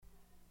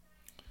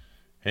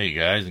Hey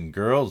guys and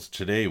girls,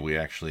 today we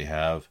actually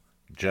have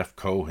Jeff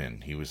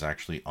Cohen. He was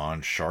actually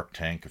on Shark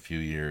Tank a few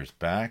years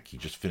back. He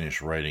just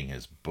finished writing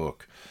his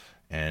book,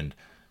 and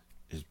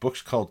his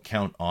book's called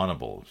Count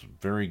Honorable. It's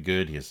very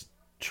good. He has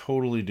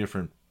totally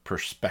different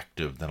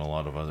perspective than a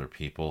lot of other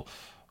people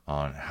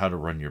on how to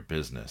run your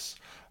business.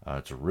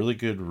 It's a really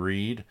good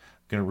read. I'm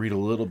going to read a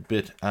little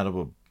bit out of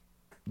a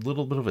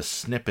little bit of a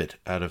snippet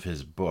out of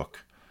his book.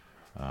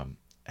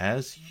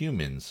 As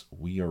humans,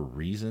 we are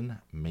reason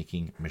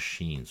making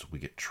machines. We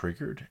get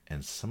triggered,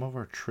 and some of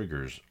our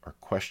triggers are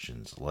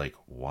questions like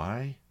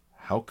why,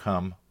 how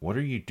come, what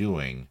are you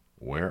doing,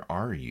 where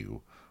are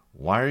you,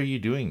 why are you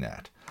doing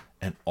that,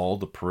 and all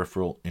the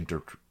peripheral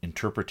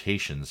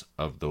interpretations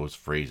of those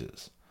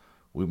phrases.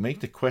 We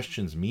make the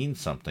questions mean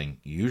something,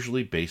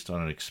 usually based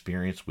on an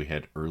experience we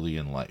had early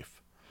in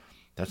life.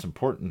 That's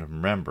important to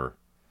remember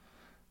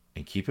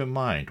and keep in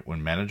mind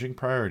when managing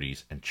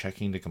priorities and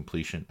checking the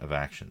completion of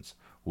actions.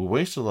 We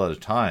waste a lot of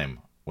time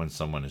when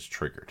someone is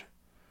triggered.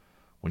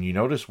 When you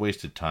notice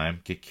wasted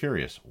time, get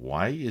curious.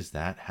 Why is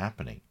that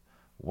happening?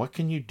 What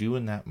can you do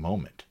in that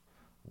moment?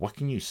 What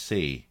can you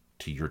say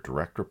to your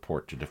direct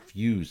report to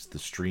diffuse the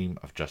stream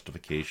of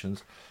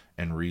justifications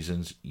and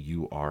reasons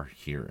you are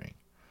hearing?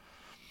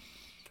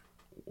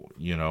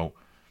 You know,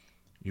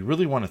 you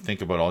really want to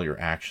think about all your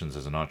actions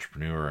as an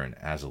entrepreneur and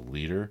as a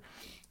leader.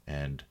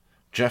 And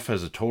Jeff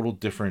has a total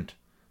different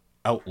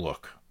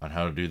outlook on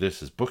how to do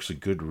this. His book's a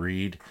good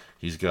read.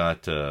 He's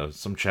got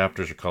some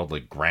chapters are called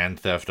like Grand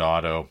Theft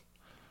Auto.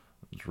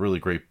 It's a really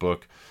great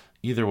book.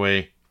 Either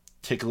way,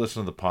 take a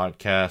listen to the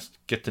podcast,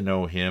 get to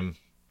know him,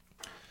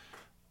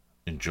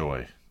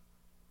 enjoy.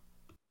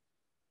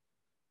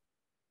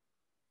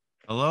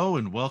 Hello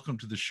and welcome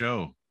to the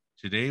show.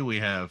 Today we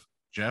have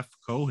Jeff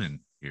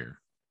Cohen here.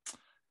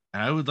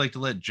 And I would like to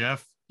let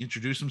Jeff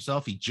introduce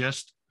himself. He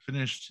just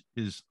finished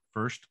his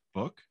first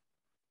book,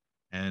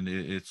 and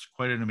it's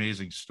quite an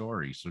amazing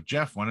story. So,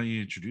 Jeff, why don't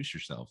you introduce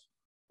yourself?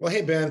 Well,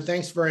 hey, Ben,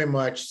 thanks very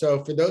much.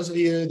 So for those of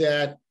you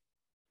that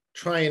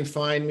try and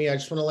find me, I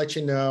just want to let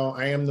you know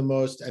I am the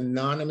most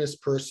anonymous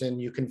person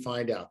you can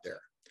find out there.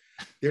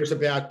 There's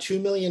about 2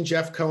 million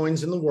Jeff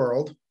Cohens in the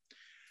world.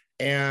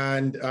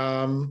 And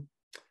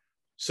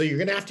so you're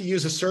going to have to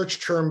use a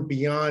search term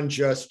beyond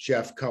just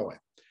Jeff Cohen.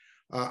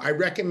 I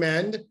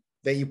recommend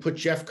that you put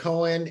Jeff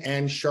Cohen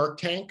and Shark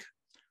Tank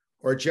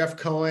or Jeff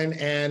Cohen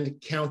and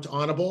Count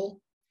Honorable,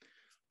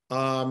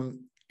 and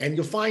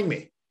you'll find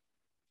me,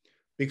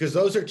 because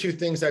those are two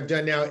things I've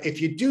done. Now,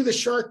 if you do the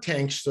Shark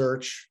Tank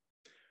search,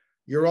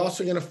 you're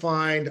also going to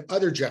find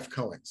other Jeff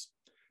Cohens,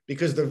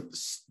 because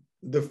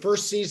the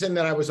first season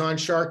that I was on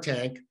Shark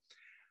Tank,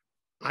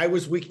 I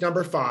was week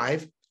number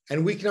 5,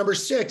 and week number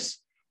 6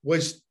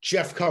 was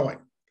Jeff Cohen.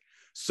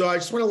 So I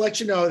just want to let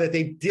you know that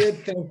they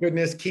did, thank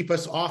goodness, keep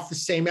us off the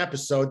same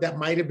episode. That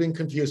might have been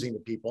confusing to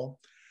people,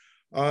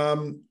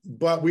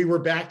 but we were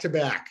back to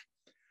back.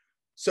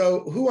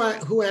 So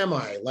who am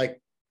I? Like,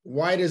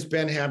 why does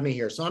Ben have me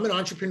here? So I'm an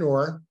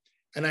entrepreneur,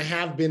 and I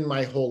have been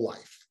my whole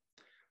life.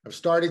 I've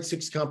started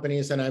 6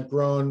 companies, and I've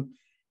grown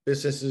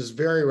businesses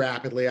very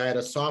rapidly. I had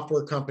a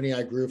software company.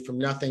 I grew from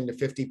nothing to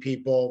 50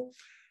 people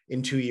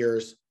in 2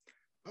 years.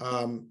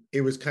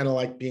 It was kind of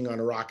like being on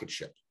a rocket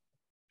ship.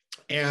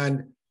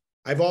 And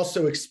I've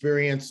also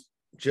experienced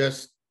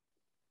just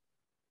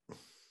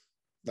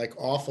like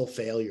awful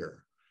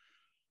failure,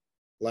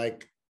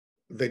 like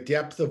the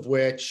depth of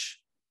which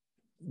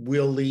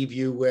will leave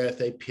you with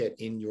a pit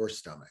in your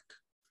stomach.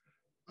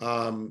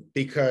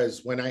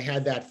 Because when I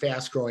had that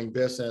fast growing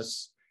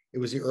business, it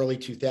was the early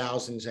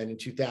 2000s. And in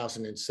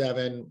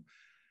 2007,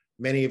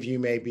 many of you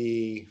may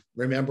be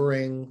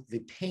remembering the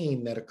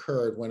pain that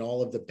occurred when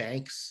all of the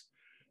banks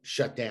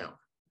shut down.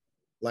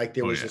 Like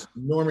there Oh, was yeah. this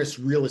enormous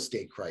real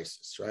estate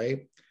crisis,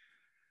 right?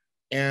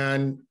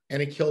 And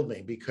it killed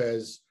me,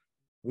 because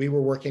we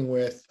were working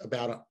with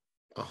about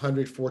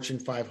 100 Fortune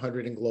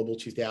 500 and Global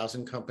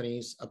 2000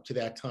 companies up to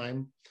that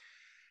time.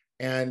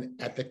 And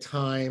at the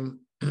time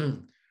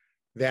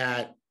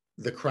that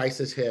the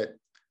crisis hit,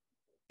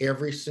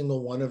 every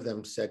single one of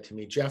them said to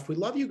me, Jeff, we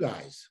love you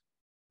guys,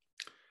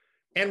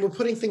 and we're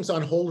putting things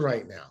on hold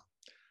right now.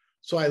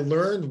 So I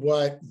learned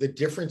what the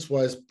difference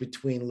was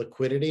between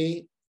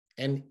liquidity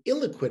and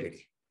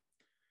illiquidity.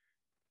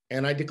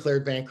 And I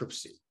declared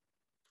bankruptcy.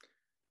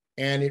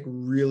 And it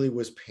really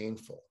was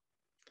painful.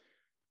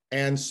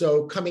 And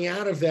so coming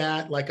out of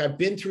that, like I've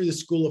been through the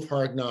school of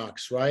hard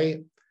knocks, right?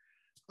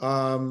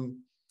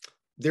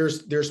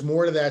 There's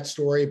more to that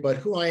story, but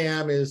who I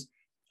am is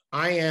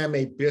I am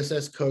a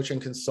business coach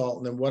and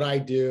consultant. And what I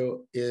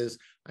do is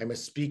I'm a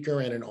speaker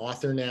and an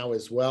author now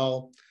as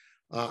well.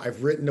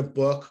 I've written a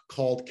book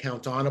called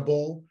Count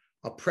Honorable,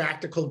 a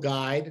practical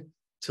guide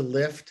to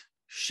lift,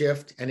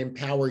 shift, and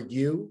empower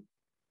you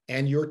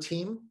and your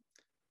team.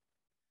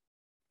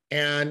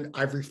 And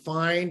I've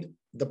refined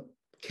the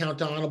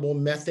Count Honorable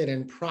method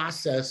and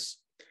process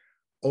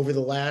over the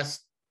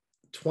last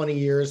 20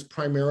 years,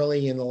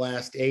 primarily in the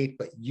last 8,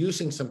 but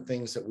using some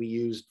things that we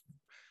used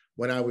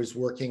when I was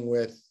working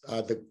with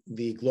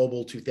the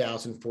Global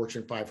 2000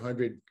 Fortune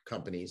 500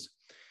 companies.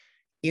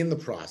 in the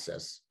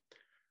process.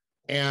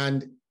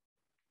 And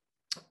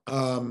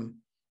now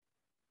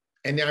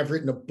I've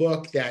written a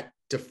book that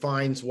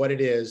defines what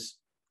it is,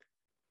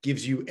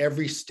 gives you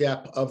every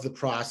step of the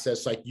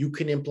process. Like you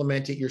can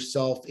implement it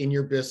yourself in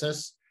your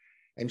business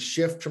and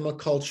shift from a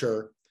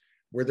culture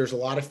where there's a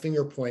lot of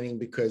finger pointing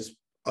because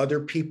other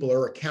people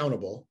are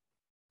accountable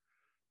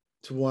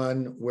to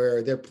one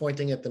where they're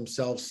pointing at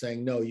themselves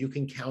saying, no, you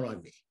can count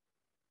on me.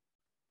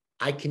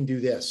 I can do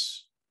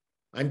this.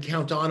 I'm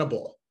count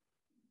onable.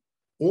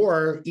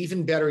 Or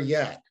even better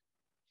yet,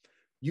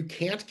 you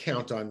can't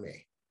count on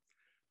me.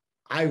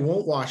 I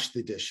won't wash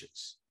the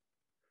dishes.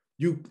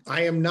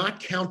 I am not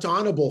count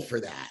onable for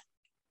that.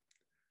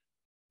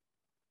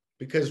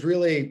 Because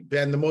really,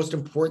 Ben, the most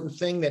important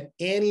thing that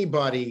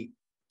anybody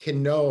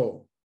can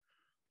know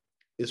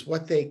is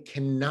what they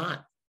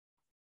cannot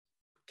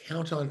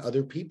count on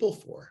other people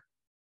for.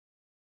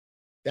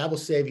 That will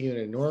save you an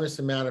enormous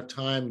amount of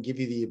time, give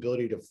you the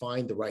ability to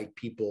find the right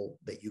people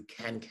that you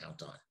can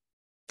count on.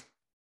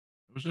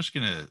 I was just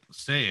going to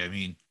say, I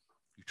mean,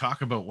 you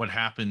talk about what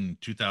happened in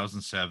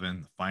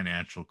 2007, the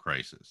financial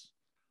crisis.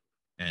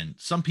 And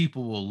some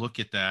people will look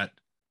at that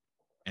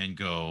and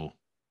go,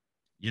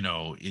 you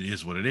know, it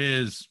is what it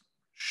is.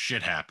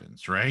 Shit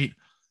happens, right?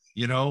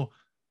 You know,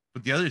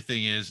 but the other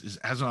thing is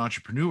as an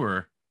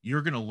entrepreneur,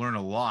 you're going to learn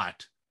a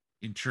lot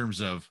in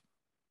terms of,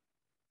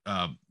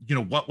 you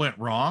know, what went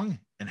wrong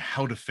and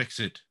how to fix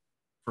it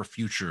for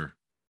future,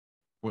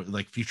 or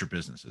like future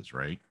businesses,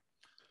 right?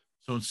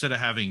 So instead of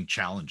having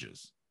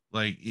challenges,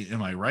 like,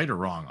 am I right or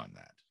wrong on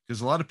that?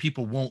 Because a lot of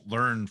people won't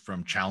learn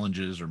from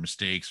challenges or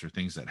mistakes or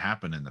things that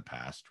happen in the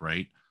past,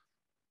 right?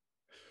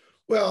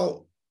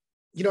 Well,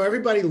 you know,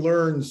 everybody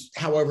learns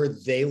however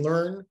they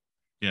learn.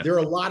 Yeah. There are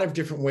a lot of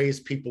different ways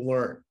people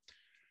learn.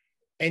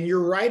 And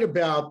you're right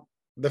about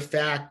the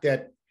fact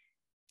that,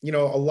 you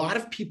know, a lot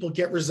of people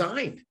get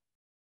resigned.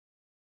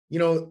 You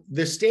know,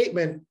 the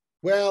statement,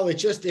 well, it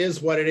just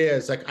is what it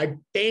is. Like I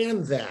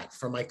banned that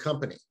from my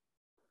company.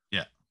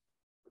 Yeah.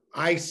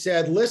 I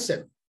said,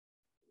 listen,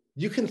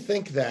 you can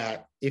think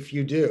that if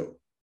you do,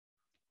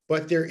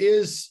 but there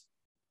is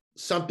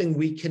something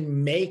we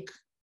can make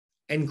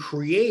and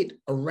create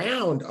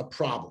around a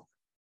problem.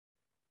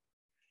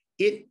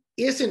 It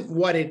isn't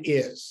what it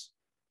is.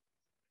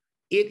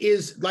 It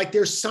is like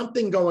there's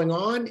something going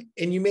on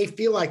and you may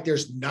feel like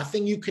there's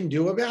nothing you can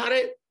do about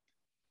it.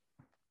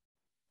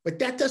 But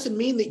that doesn't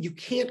mean that you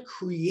can't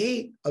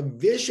create a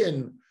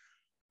vision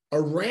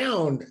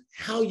around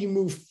how you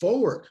move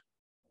forward,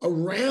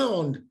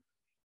 around,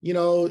 you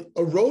know,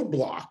 a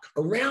roadblock,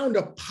 around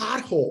a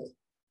pothole.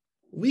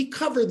 We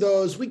cover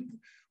those. We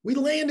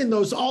land in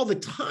those all the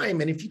time.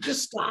 And if you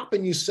just stop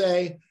and you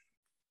say,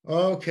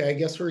 okay, I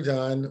guess we're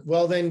done.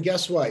 Well, then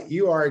guess what?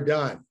 You are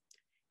done.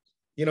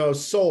 You know,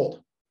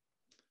 sold.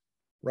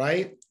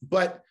 Right?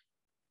 But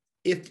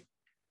if,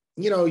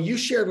 you know, you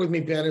shared with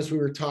me, Ben, as we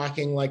were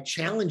talking, like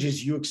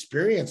challenges you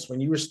experienced when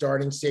you were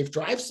starting Safe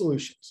Drive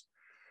Solutions.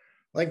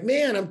 Like,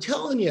 man, I'm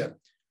telling you,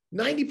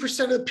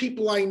 90% of the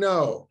people I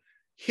know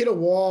hit a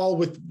wall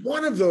with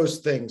one of those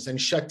things and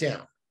shut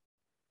down.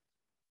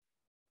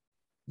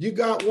 You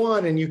got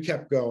one and you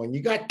kept going.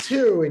 You got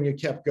two and you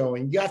kept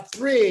going. You got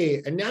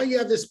three, and now you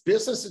have this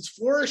business that's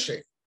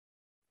flourishing.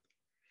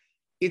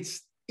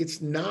 It's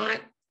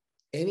not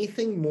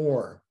anything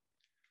more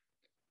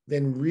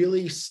than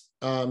really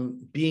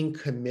being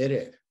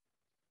committed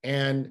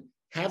and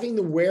having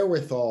the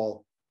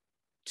wherewithal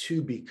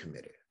to be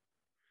committed.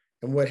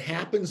 And what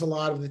happens a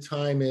lot of the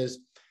time is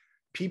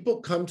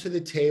people come to the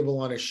table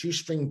on a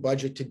shoestring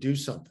budget to do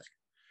something,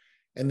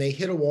 and they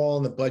hit a wall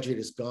and the budget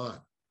is gone.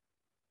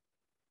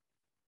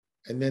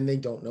 And then they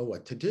don't know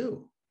what to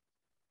do.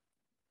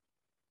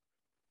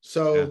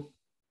 So, yeah,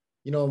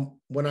 you know,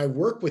 when I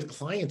work with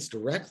clients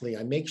directly,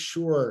 I make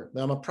sure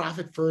that I'm a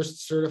profit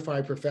first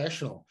certified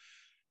professional.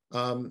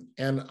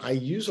 And I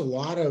use a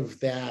lot of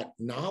that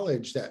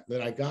knowledge that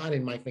I got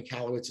in Mike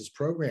Michalowicz's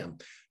program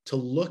to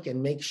look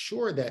and make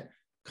sure that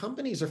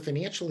companies are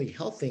financially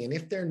healthy. And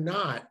if they're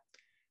not,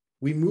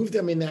 we move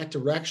them in that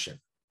direction.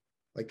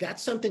 Like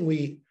that's something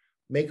we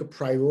make a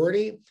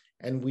priority,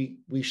 and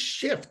we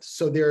shift.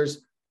 So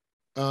there's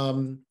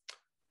a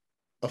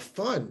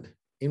fund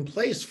in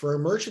place for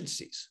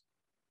emergencies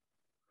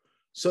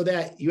so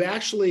that you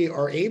actually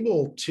are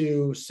able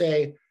to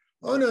say,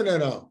 oh,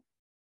 no.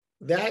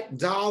 That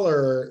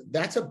dollar,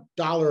 that's a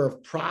dollar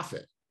of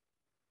profit.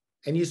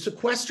 And you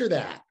sequester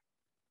that.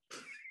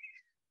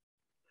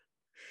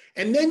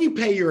 And then you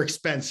pay your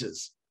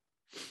expenses.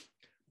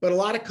 But a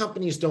lot of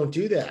companies don't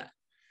do that.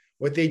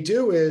 What they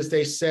do is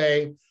they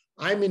say,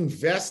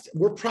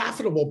 we're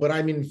profitable, but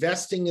I'm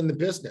investing in the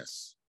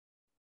business.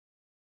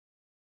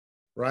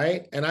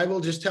 Right? And I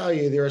will just tell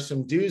you, there are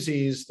some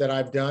doozies that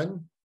I've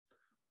done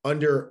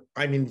under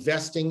I'm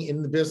investing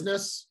in the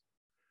business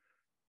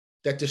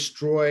that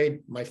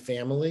destroyed my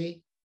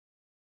family,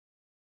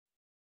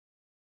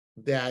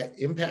 that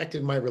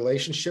impacted my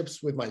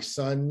relationships with my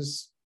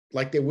sons.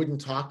 Like they wouldn't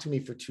talk to me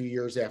for 2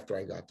 years after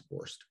I got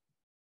divorced.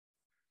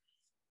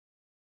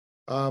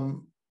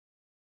 And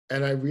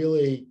I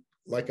really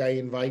like I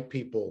invite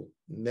people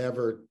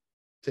never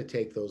to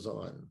take those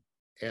on,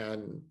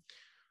 and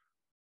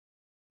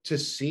to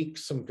seek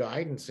some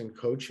guidance and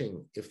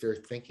coaching if they're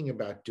thinking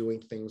about doing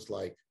things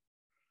like,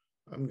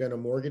 I'm going to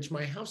mortgage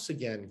my house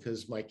again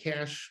because my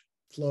cash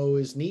flow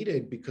is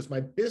needed because my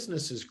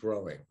business is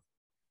growing.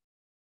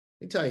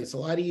 Let me tell you, it's a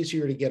lot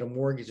easier to get a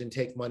mortgage and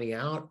take money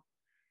out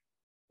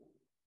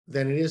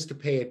than it is to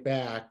pay it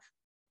back,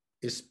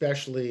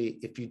 especially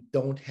if you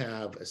don't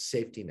have a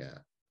safety net.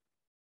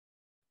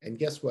 And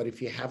guess what?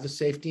 If you have the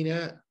safety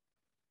net,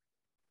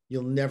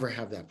 you'll never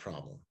have that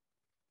problem.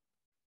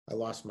 I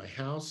lost my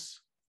house.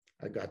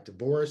 I got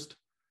divorced.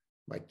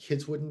 My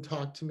kids wouldn't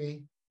talk to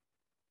me.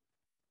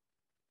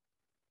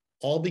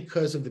 All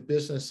because of the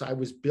business I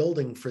was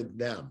building for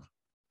them.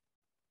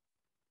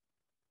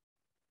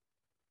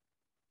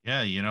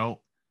 Yeah,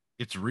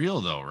 it's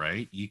real though,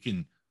 right? You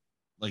can,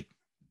 like,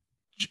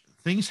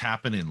 things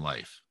happen in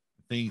life.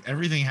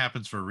 Everything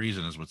happens for a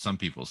reason, is what some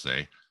people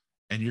say.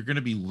 And you're going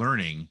to be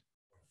learning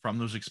from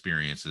those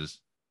experiences,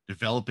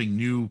 developing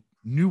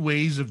new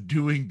ways of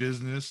doing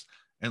business.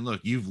 And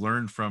look, you've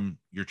learned from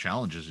your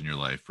challenges in your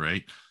life,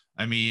 right?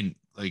 I mean,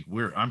 like,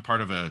 I'm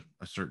part of a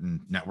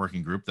certain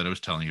networking group that I was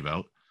telling you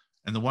about.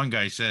 And the one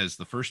guy says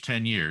the first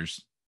 10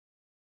 years,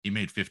 he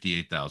made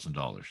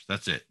 $58,000.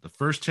 That's it. The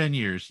first 10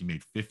 years, he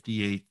made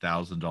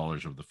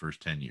 $58,000 over the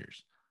first 10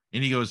 years.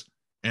 And he goes,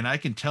 and I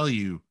can tell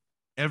you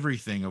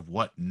everything of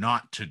what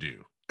not to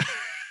do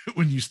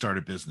when you start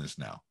a business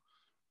now,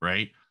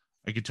 right?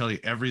 I could tell you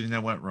everything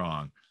that went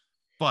wrong.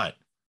 But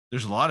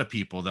there's a lot of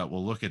people that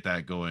will look at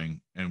that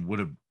going and would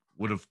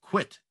have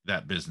quit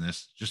that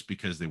business just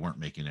because they weren't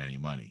making any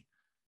money.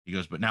 He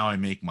goes, but now I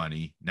make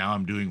money. Now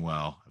I'm doing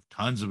well. I have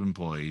tons of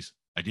employees.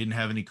 I didn't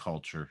have any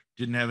culture,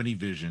 didn't have any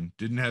vision,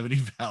 didn't have any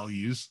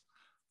values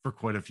for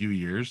quite a few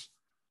years,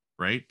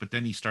 right? But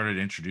then he started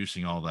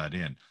introducing all that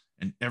in,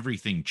 and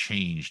everything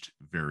changed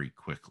very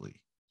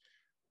quickly.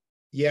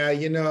 Yeah,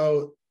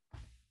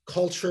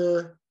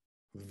 culture,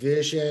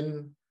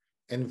 vision,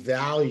 and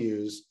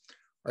values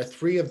are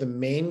three of the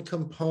main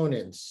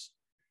components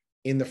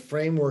in the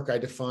framework I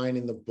define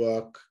in the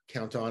book,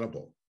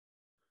 Countable.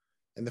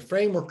 And the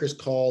framework is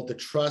called the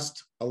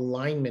Trust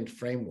Alignment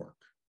Framework.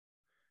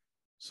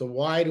 So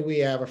why do we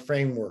have a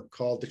framework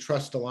called the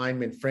Trust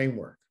Alignment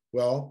Framework?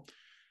 Well,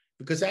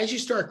 because as you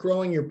start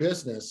growing your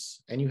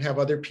business and you have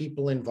other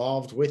people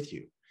involved with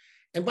you,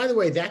 and by the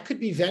way, that could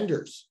be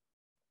vendors.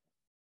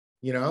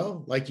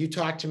 Like you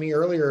talked to me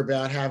earlier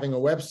about having a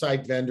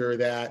website vendor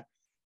that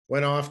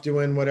went off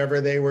doing whatever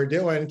they were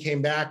doing,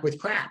 came back with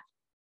crap.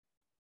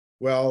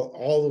 Well,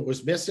 all that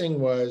was missing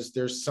was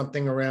there's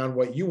something around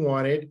what you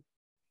wanted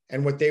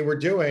and what they were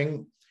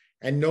doing,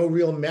 and no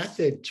real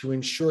method to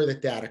ensure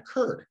that that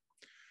occurred.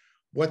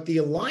 What the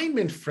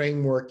alignment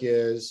framework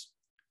is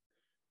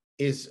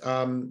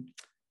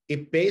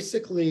it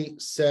basically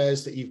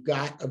says that you've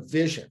got a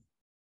vision,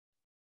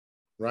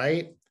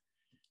 right?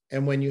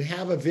 And when you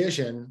have a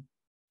vision,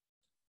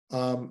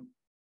 and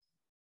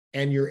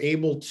you're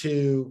able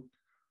to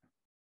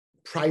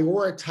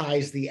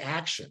prioritize the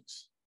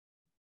actions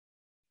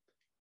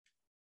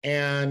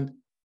and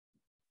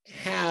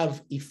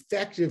have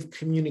effective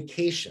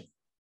communication,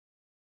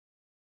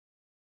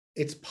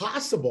 it's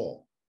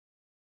possible,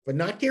 but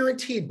not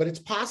guaranteed, but it's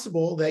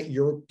possible that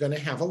you're going to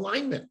have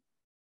alignment.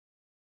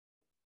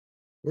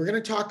 We're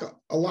going to talk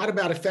a lot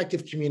about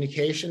effective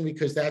communication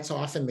because that's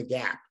often the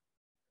gap.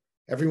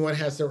 Everyone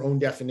has their own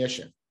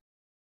definition.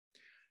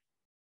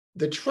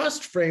 The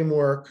trust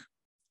framework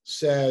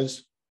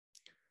says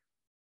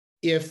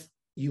if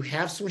you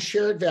have some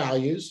shared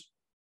values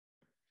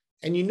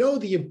and you know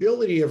the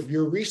ability of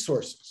your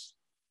resources,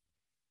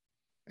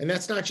 and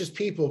that's not just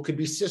people, it could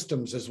be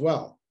systems as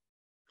well,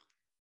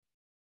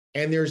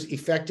 and there's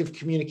effective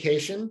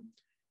communication,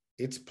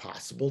 it's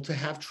possible to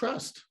have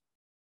trust.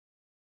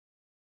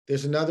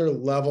 There's another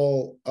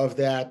level of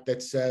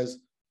that says,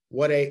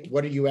 what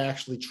are you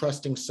actually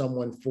trusting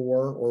someone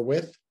for or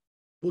with?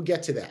 We'll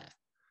get to that.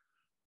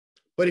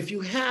 But if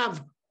you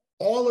have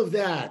all of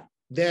that,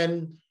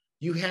 then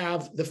you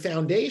have the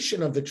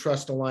foundation of the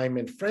trust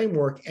alignment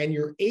framework, and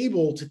you're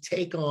able to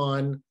take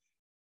on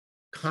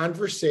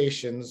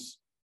conversations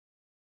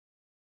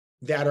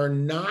that are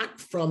not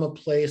from a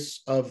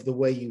place of the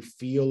way you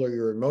feel or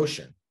your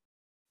emotion,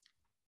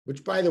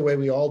 which, by the way,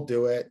 we all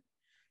do it.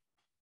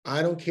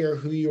 I don't care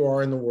who you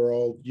are in the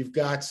world. You've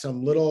got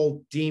some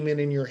little demon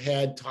in your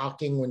head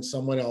talking when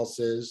someone else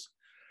is,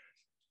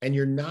 and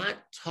you're not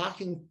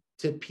talking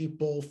to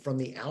people from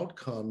the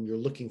outcome you're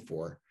looking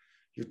for.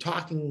 You're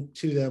talking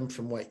to them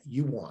from what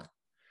you want.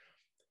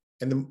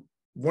 And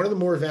one of the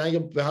more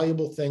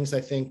valuable things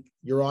I think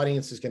your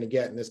audience is going to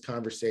get in this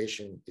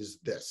conversation is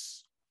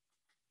this.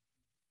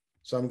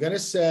 So I'm going to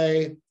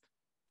say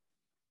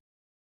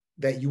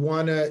that you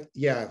want to,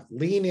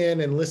 lean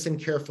in and listen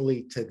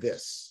carefully to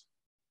this.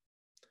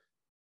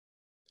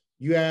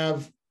 You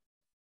have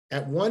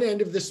at one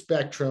end of the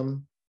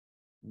spectrum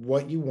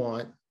what you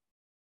want.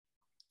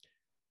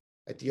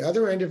 At the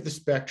other end of the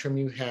spectrum,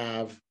 you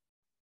have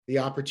the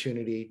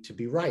opportunity to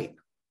be right.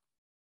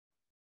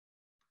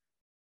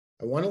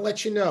 I want to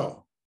let you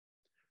know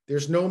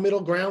there's no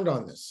middle ground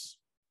on this.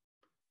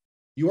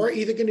 You are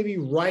either going to be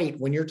right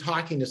when you're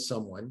talking to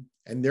someone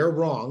and they're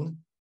wrong,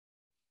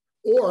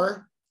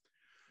 or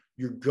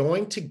you're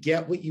going to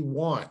get what you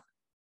want.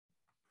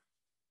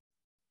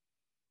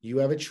 You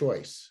have a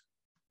choice.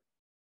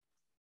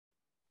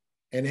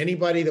 And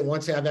anybody that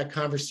wants to have that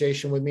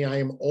conversation with me, I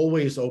am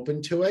always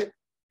open to it,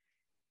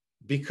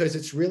 because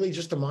it's really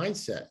just a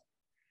mindset.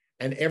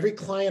 And every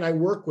client I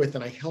work with,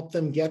 and I help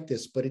them get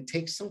this, but it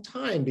takes some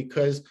time,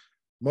 because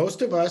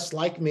most of us,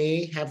 like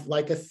me, have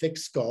like a thick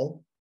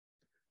skull,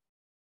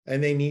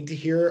 and they need to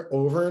hear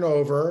over and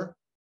over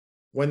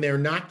when they're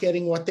not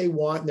getting what they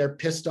want and they're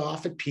pissed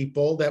off at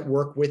people that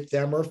work with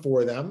them or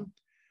for them,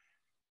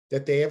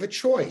 that they have a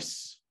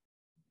choice.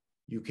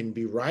 You can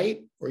be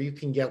right, or you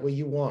can get what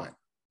you want.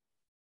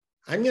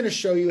 I'm going to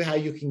show you how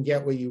you can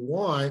get what you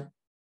want,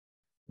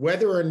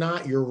 whether or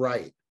not you're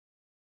right.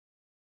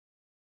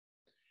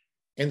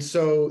 And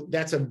so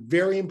that's a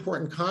very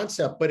important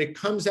concept, but it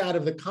comes out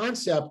of the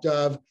concept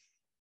of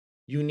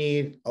you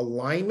need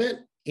alignment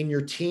in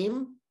your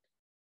team,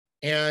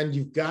 and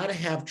you've got to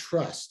have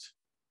trust,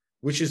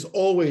 which is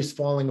always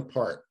falling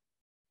apart.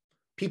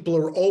 People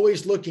are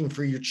always looking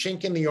for your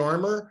chink in the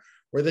armor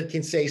where they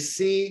can say,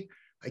 see,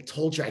 I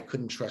told you I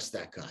couldn't trust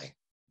that guy.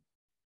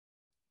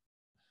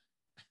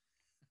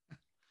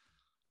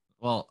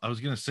 Well, I was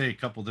going to say a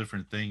couple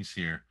different things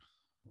here.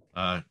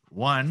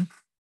 One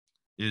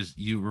is,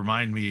 you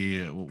remind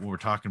me, what we're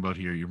talking about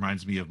here, it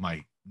reminds me of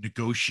my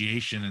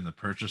negotiation in the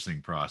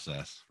purchasing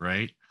process,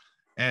 right?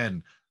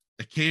 And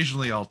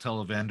occasionally I'll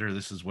tell a vendor,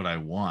 this is what I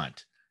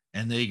want.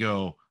 And they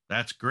go,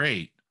 that's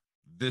great.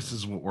 This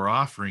is what we're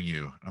offering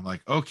you. I'm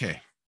like,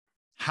 okay,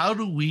 how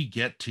do we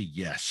get to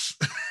yes?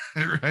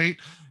 Right?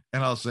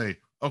 And I'll say,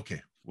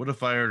 okay, what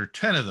if I order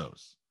 10 of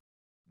those?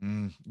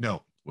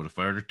 No. What if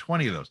I order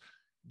 20 of those?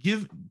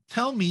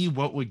 Tell me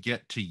what would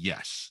get to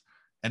yes.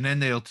 And then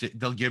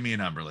they'll give me a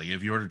number. Like,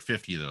 if you ordered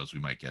 50 of those, we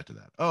might get to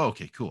that. Oh,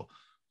 okay, cool.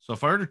 So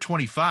if I order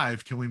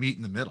 25, can we meet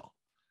in the middle?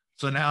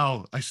 So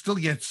now I still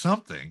get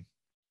something.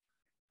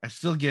 I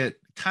still get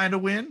kind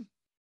of win.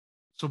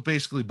 So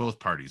basically both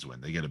parties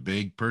win. They get a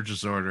big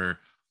purchase order.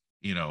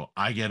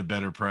 I get a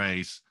better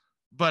price.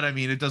 But I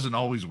mean, it doesn't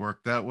always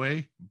work that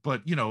way.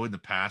 But, in the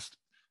past,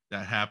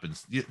 that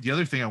happens. The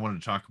other thing I wanted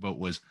to talk about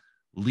was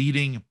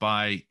leading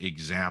by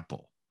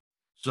example.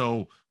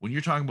 So when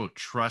you're talking about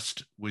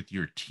trust with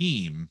your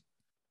team,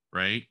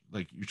 right?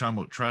 Like, you're talking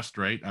about trust,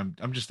 right?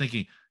 I'm just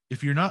thinking,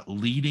 if you're not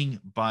leading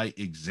by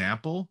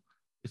example,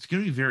 it's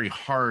going to be very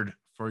hard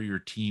for your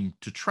team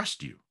to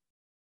trust you.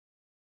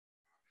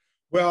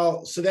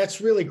 Well, so that's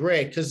really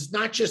great, because it's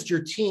not just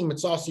your team,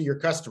 it's also your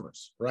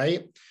customers,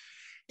 right?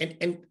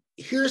 And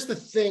here's the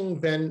thing,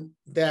 Ben,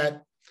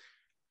 that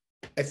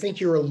I think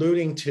you're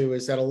alluding to,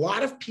 is that a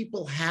lot of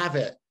people have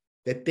it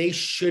that they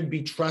should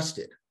be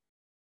trusted,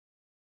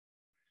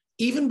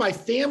 even by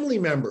family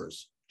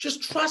members.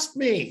 Just trust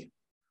me.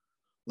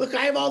 Look,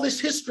 I have all this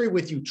history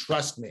with you.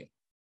 Trust me.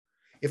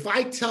 If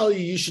I tell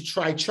you should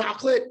try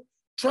chocolate,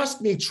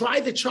 trust me, try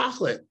the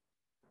chocolate.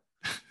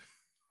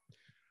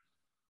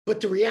 But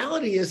the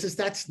reality is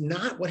that's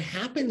not what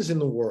happens in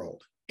the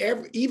world.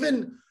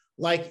 Even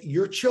like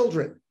your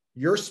children,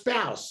 your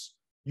spouse,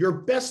 your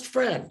best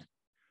friend,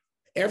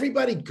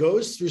 everybody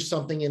goes through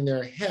something in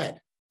their head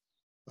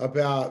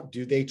about,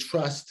 do they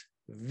trust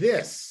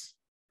this?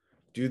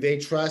 Do they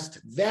trust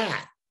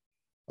that?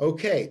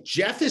 Okay,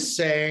 Jeff is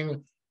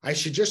saying I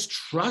should just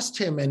trust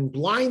him and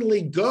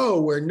blindly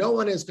go where no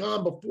one has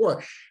gone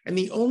before. And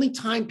the only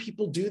time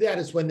people do that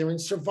is when they're in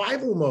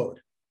survival mode.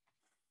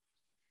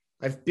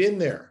 I've been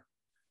there.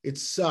 It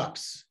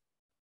sucks.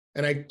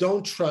 And I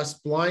don't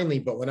trust blindly,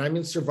 but when I'm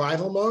in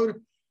survival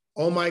mode,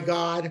 oh my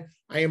God,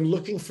 I am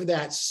looking for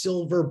that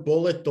silver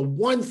bullet, the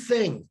one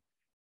thing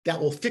that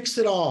will fix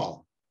it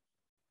all.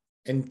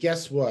 And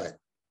guess what?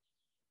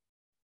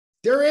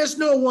 There is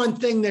no one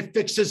thing that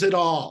fixes it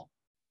all.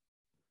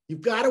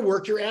 You've got to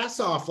work your ass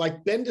off,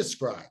 like Ben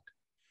described.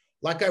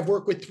 Like, I've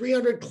worked with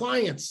 300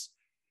 clients,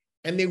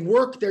 and they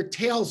work their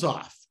tails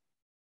off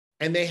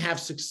and they have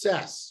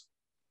success.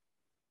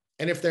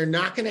 And if they're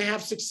not going to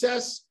have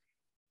success,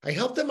 I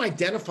help them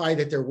identify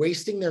that they're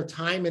wasting their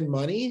time and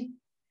money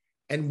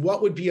and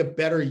what would be a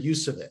better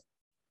use of it.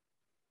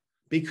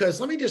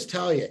 Because let me just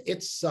tell you,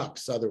 it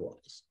sucks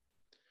otherwise.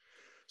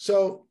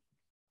 So,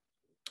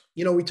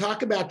 we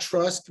talk about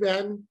trust,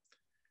 Ben,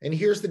 and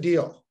here's the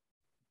deal.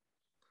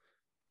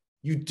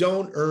 You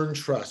don't earn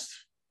trust.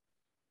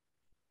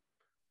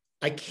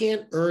 I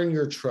can't earn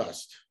your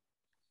trust.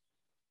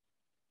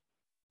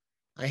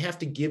 I have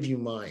to give you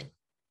mine.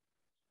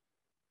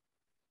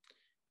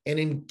 And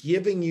in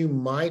giving you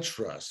my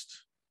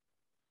trust,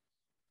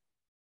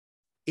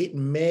 it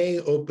may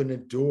open a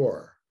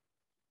door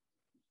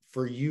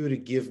for you to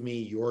give me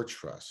your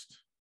trust.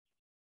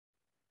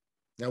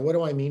 Now, what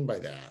do I mean by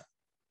that?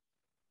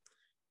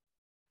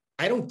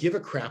 I don't give a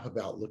crap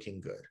about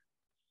looking good.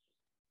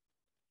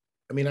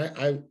 I mean,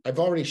 I've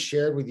already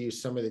shared with you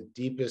some of the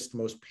deepest,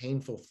 most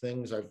painful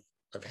things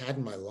I've had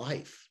in my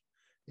life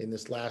in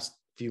this last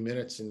few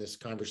minutes in this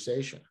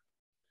conversation.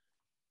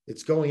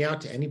 It's going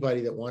out to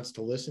anybody that wants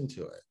to listen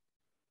to it.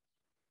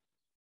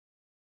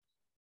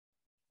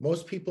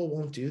 Most people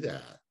won't do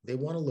that. They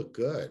want to look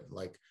good.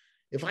 Like,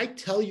 if I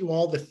tell you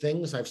all the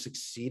things I've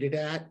succeeded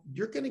at,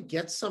 you're going to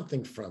get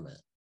something from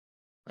it.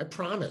 I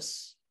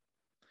promise.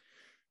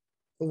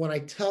 But when I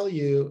tell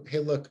you, hey,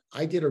 look,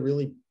 I did a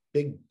really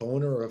big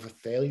boner of a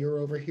failure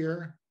over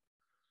here,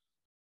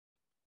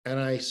 and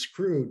I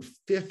screwed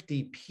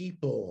 50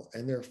 people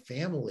and their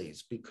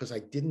families because I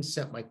didn't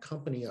set my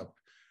company up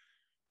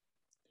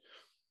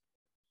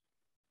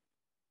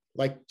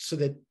like so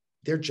that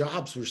their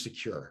jobs were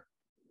secure.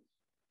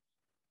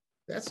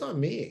 That's on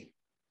me.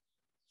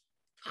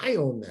 I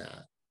own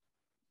that.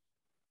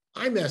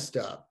 I messed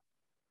up.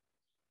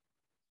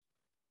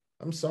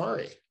 I'm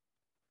sorry.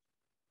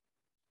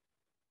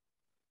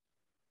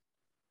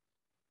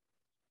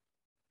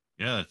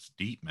 Yeah, it's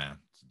deep, man.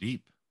 It's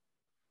deep.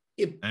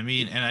 It, I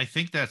mean, and I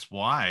think that's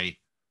why,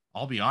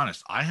 I'll be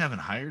honest, I haven't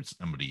hired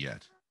somebody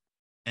yet.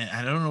 And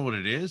I don't know what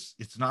it is.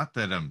 It's not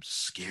that I'm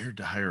scared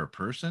to hire a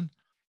person,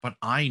 but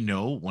I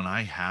know when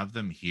I have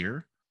them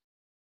here,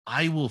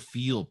 I will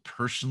feel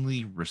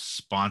personally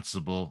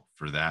responsible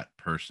for that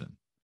person.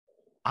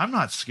 I'm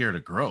not scared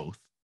of growth.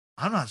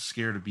 I'm not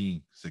scared of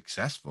being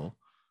successful.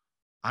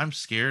 I'm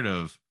scared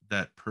of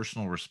that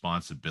personal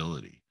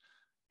responsibility.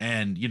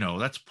 And,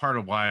 that's part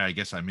of why I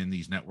guess I'm in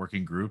these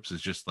networking groups,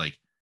 is just like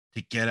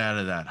to get out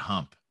of that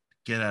hump,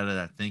 get out of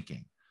that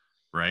thinking.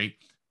 Right.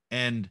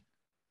 And,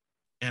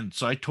 and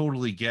so I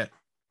totally get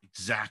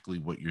exactly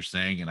what you're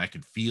saying. And I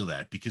can feel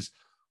that because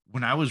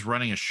when I was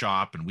running a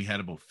shop and we had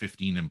about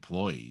 15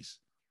 employees,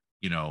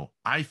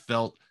 I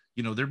felt,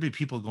 there'd be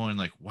people going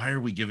like, why are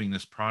we giving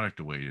this product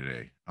away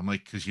today? I'm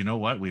like, because you know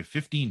what? We have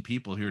 15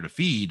 people here to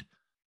feed,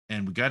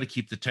 and we got to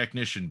keep the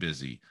technician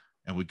busy,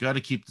 and we got to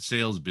keep the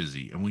sales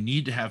busy, and we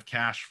need to have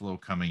cash flow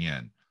coming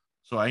in.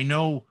 So I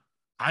know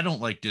I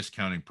don't like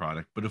discounting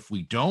product, but if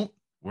we don't,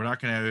 we're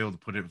not going to be able to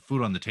put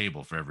food on the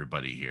table for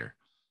everybody here.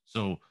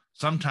 So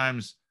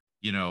sometimes,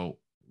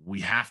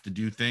 we have to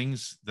do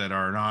things that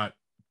are not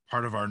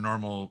part of our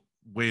normal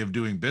way of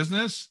doing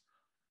business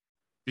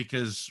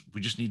because we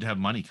just need to have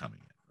money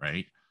coming in,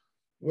 right?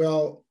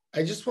 well,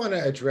 I just want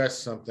to address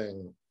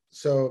something.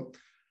 So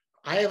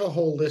I have a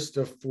whole list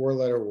of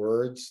 4-letter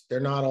words. They're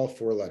not all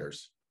 4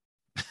 letters.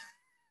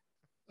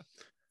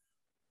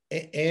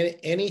 And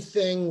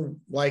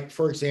anything like,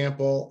 for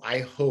example, I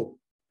hope,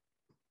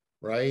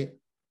 right?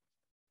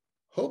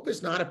 Hope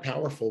is not a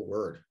powerful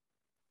word.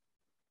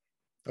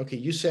 Okay,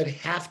 you said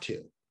have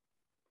to.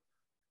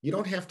 You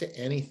don't have to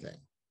anything.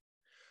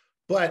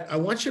 But I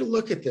want you to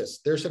look at this.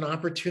 There's an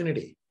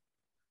opportunity.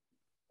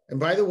 And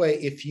by the way,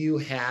 if you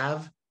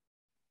have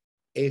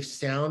a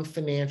sound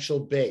financial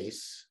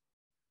base,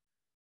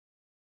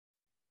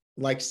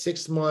 like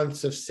 6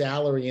 months of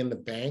salary in the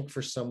bank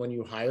for someone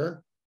you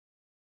hire,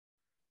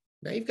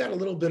 now you've got a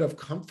little bit of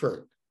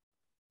comfort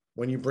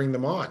when you bring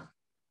them on.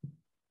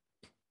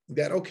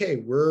 That, okay,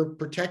 we're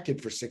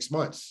protected for 6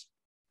 months.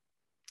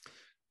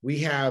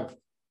 We have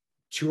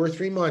 2 or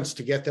 3 months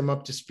to get them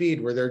up to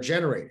speed where they're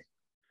generating.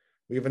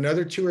 We have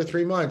another 2 or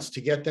 3 months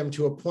to get them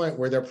to a point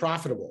where they're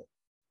profitable,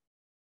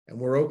 and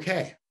we're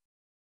okay,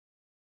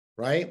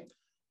 right?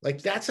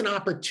 Like, that's an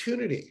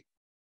opportunity.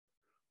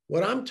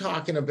 What I'm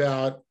talking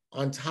about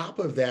on top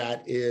of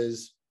that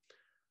is,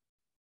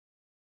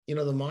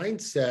 the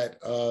mindset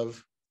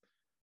of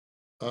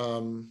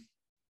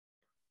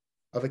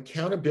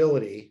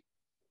accountability,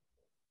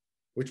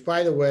 which,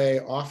 by the way,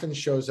 often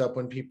shows up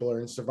when people are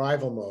in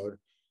survival mode.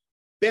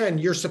 Ben,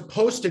 you're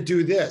supposed to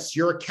do this.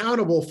 You're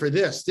accountable for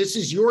this. This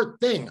is your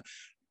thing.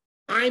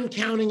 I'm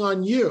counting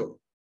on you,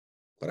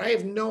 but I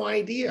have no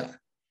idea.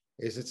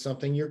 Is it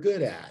something you're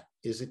good at?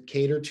 Is it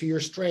catered to your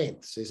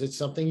strengths? Is it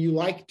something you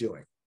like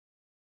doing?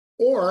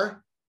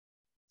 Or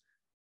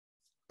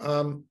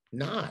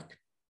not?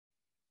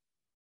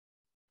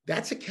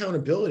 That's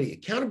accountability.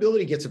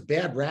 Accountability gets a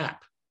bad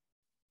rap.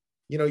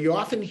 You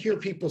often hear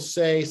people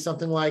say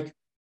something like,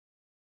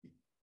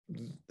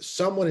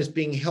 someone is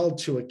being held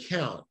to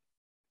account.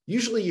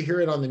 Usually you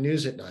hear it on the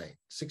news at night.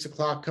 6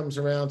 o'clock comes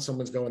around,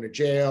 someone's going to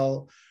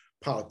jail,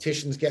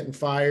 politicians getting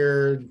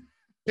fired,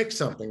 pick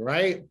something,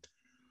 right?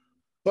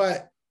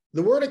 But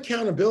the word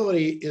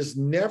accountability is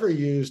never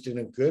used in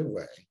a good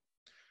way.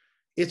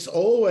 It's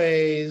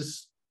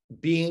always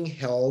being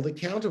held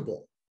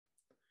accountable.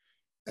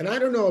 And I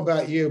don't know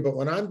about you, but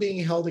when I'm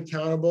being held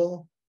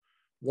accountable,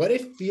 what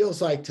it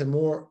feels like to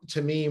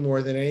me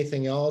more than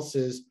anything else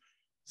is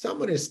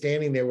someone is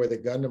standing there with a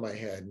gun to my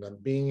head and I'm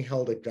being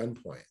held at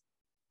gunpoint.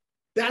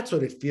 That's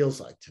what it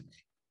feels like to me.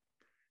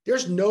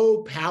 There's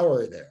no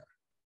power there.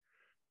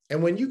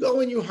 And when you go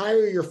and you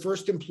hire your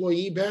first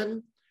employee,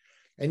 Ben,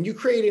 and you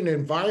create an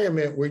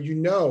environment where you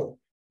know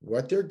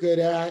what they're good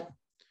at,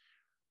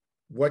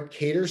 what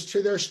caters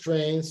to their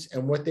strengths,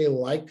 and what they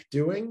like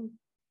doing,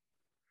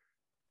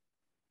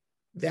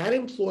 that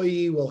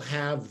employee will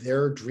have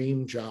their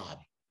dream job.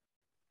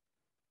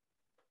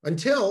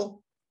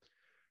 Until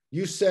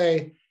you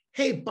say,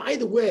 hey, by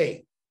the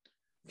way,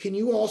 can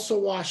you also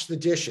wash the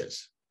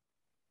dishes?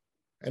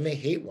 And they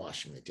hate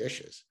washing the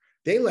dishes.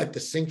 They let the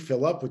sink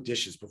fill up with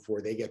dishes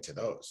before they get to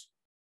those.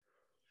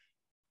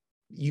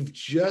 You've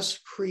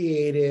just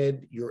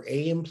created your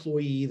A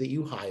employee that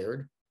you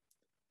hired.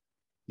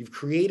 You've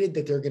created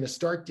that they're going to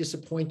start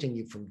disappointing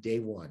you from day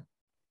one.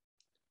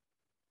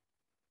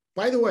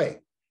 By the way,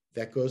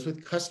 that goes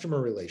with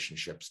customer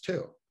relationships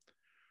too.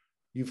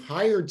 You've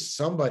hired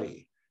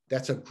somebody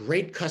that's a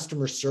great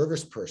customer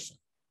service person,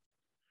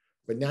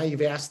 but now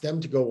you've asked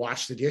them to go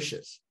wash the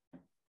dishes.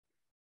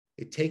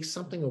 It takes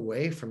something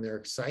away from their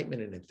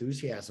excitement and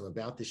enthusiasm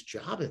about this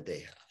job that they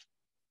have.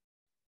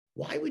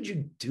 Why would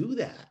you do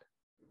that?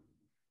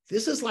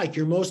 This is like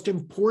your most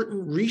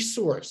important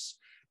resource.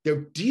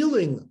 They're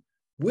dealing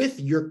with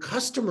your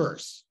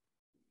customers.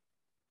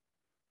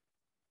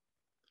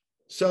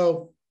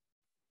 So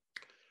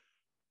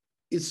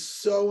it's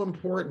so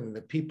important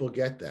that people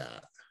get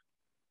that.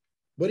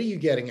 What are you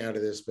getting out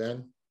of this,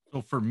 Ben?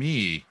 So for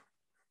me,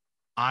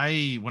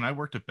 when I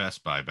worked at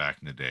Best Buy back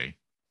in the day,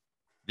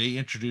 they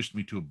introduced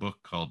me to a book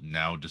called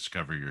Now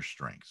Discover Your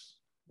Strengths.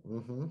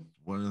 Mm-hmm.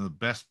 One of the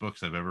best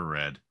books I've ever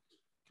read,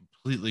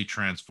 completely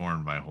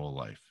transformed my whole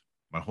life,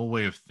 my whole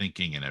way of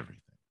thinking and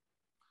everything.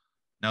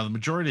 Now, the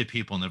majority of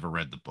people never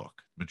read the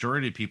book.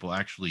 Majority of people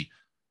actually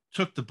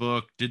took the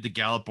book, did the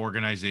Gallup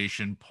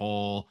organization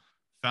poll,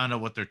 found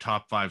out what their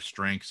top 5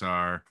 strengths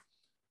are,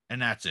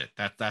 and that's it.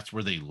 That's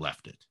where they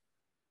left it.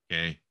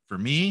 Okay. For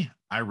me,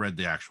 I read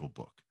the actual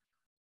book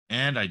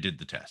and I did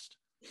the test.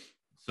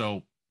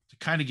 So to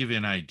kind of give you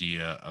an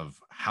idea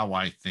of how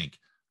I think,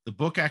 the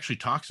book actually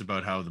talks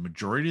about how the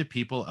majority of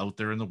people out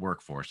there in the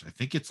workforce, I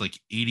think it's like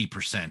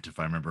 80%, if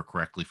I remember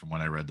correctly from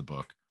when I read the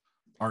book,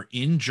 are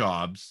in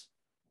jobs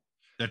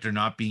that they're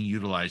not being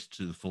utilized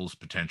to the fullest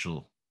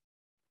potential.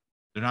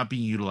 They're not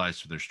being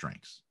utilized for their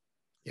strengths.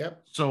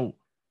 Yep. So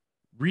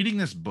reading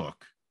this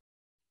book,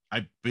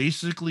 I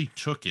basically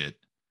took it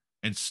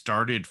and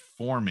started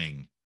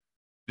forming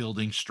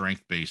building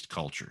strength-based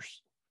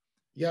cultures.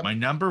 Yep. My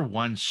number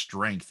one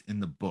strength in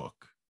the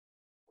book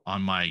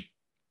on my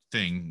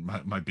thing,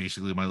 my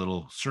basically my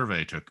little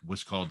survey I took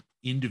was called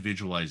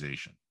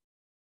individualization.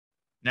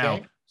 Now,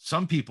 Okay.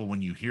 some people,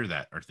 when you hear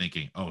that, are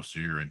thinking, oh, so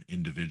you're an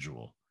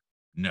individual.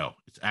 No,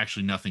 it's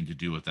actually nothing to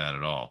do with that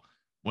at all.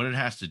 What it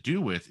has to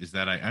do with is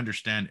that I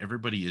understand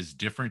everybody is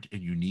different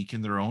and unique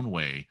in their own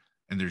way,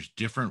 and there's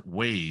different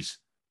ways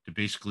to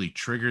basically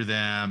trigger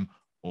them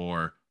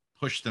or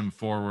push them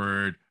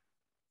forward,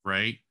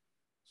 right?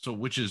 So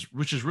which is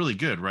really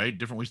good, right?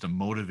 Different ways to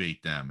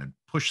motivate them and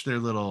push their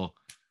little,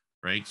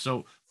 right?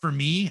 So for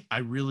me, I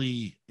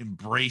really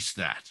embrace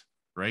that,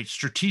 right?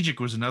 Strategic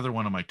was another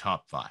one of my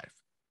top 5,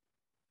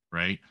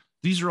 right?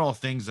 These are all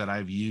things that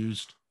I've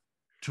used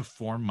to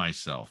form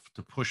myself,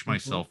 to push Mm-hmm.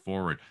 myself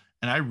forward.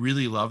 And I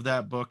really love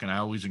that book. And I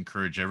always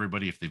encourage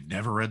everybody, if they've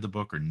never read the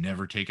book or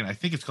never taken, I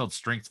think it's called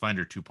Strength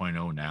Finder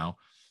 2.0 now.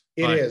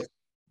 It But is.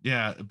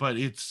 yeah, but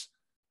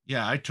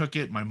yeah, I took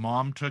it. My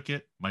mom took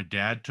it. My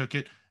dad took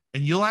it.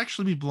 And you'll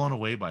actually be blown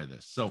away by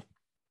this. So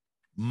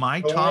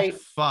my All top right.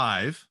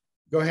 5,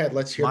 Go ahead.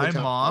 Let's hear the my top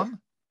 5.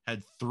 mom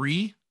had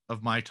 3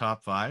 of my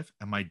top 5,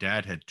 and my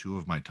dad had 2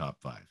 of my top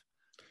 5.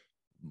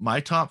 My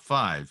top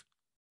 5.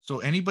 So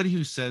anybody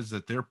who says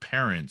that their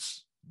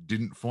parents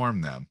didn't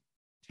form them,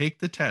 take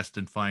the test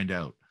and find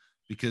out.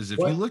 Because if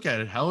you What? look at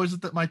it, how is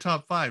it that my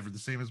top 5 are the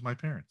same as my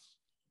parents?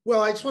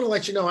 Well, I just want to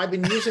let you know, I've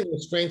been using the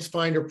Strengths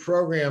Finder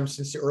program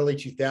since the early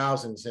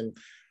 2000s.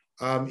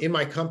 And in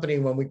my company,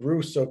 when we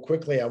grew so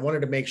quickly, I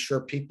wanted to make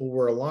sure people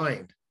were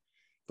aligned,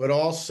 but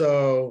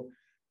also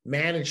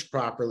managed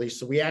properly.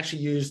 So we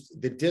actually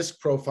used the DISC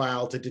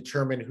profile to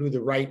determine who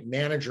the right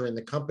manager in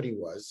the company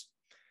was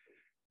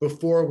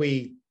before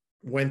we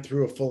went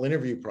through a full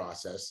interview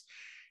process.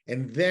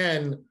 And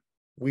then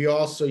we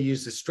also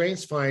used the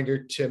Strengths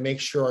Finder to make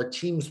sure our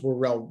teams were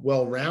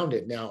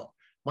well-rounded. Now,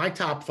 my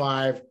top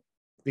 5,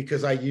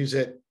 because I use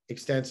it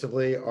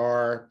extensively,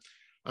 are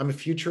I'm a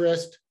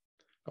futurist,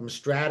 I'm a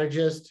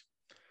strategist,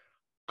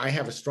 I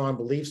have a strong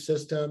belief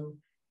system.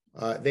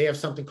 They have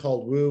something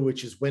called Woo,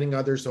 which is winning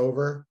others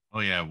over. Oh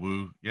yeah,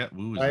 Woo. Yeah,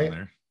 Woo is in Right?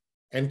 there.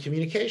 And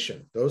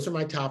communication. Those are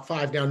my top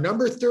 5. Now,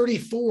 number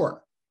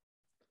 34.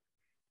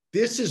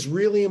 This is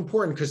really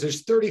important because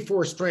there's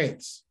 34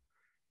 strengths.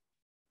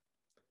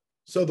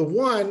 So the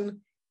one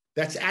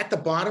that's at the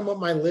bottom of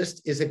my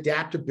list is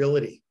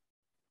adaptability.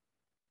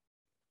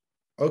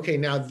 Okay,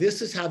 now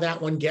this is how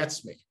that one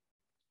gets me.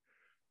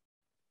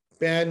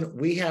 Ben,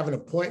 we have an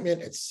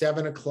appointment at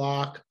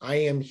 7:00. I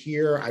am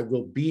here. I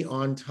will be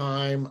on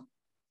time,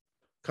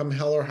 come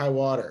hell or high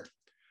water.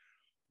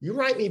 You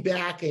write me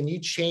back and you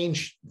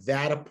change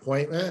that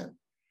appointment,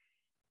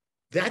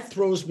 that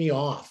throws me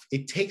off.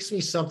 It takes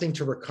me something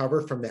to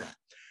recover from that.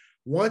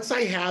 Once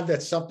I have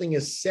that something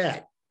is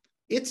set,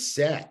 it's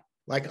set.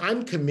 Like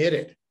I'm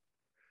committed.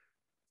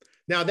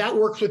 Now that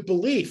works with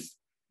belief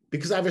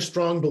because I have a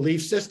strong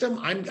belief system.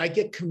 I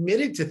get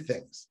committed to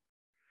things,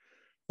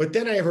 but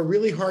then I have a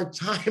really hard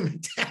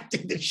time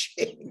adapting to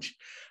change.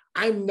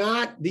 I'm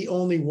not the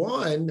only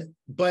one,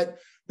 but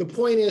the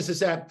point is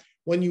that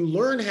when you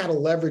learn how to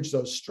leverage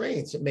those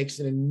strengths, it makes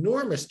an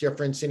enormous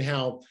difference in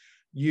how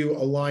you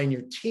align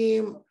your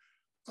team,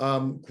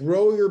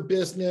 grow your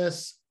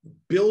business,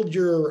 build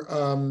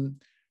your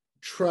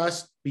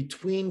trust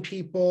between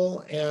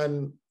people,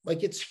 and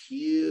like it's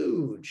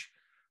huge.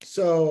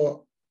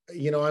 So,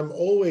 I'm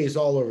always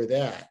all over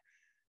that.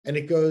 And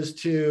it goes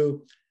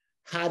to,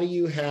 how do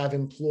you have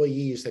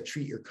employees that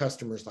treat your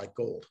customers like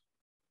gold?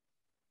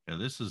 Yeah,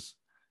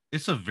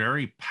 it's a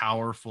very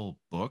powerful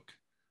book.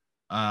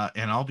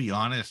 And I'll be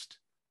honest,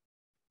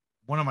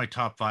 one of my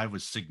top five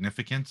was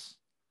significance.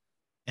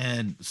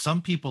 And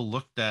some people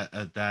looked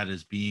at that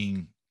as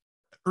being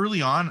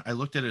early on. I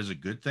looked at it as a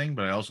good thing,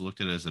 but I also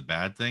looked at it as a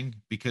bad thing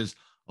because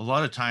a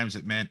lot of times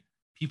it meant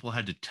people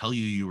had to tell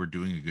you you were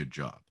doing a good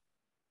job.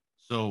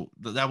 So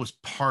that was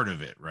part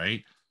of it,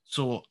 right?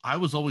 So I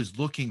was always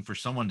looking for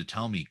someone to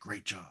tell me,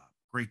 great job,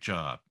 great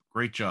job,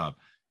 great job.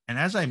 And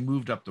as I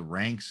moved up the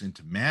ranks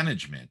into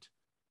management,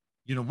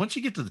 once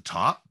you get to the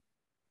top,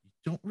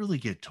 you don't really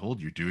get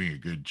told you're doing a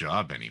good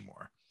job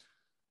anymore.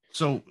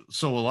 So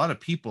a lot of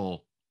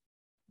people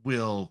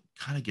will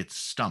kind of get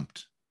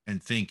stumped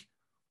and think,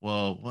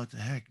 well, what the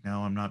heck?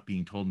 Now I'm not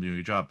being told I'm doing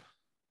a job.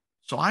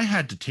 So I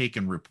had to take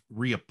and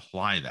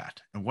reapply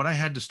that. And what I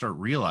had to start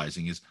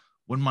realizing is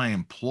when my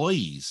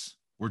employees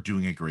were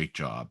doing a great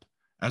job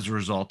as a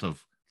result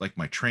of like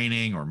my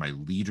training or my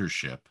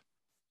leadership,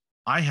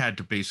 I had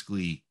to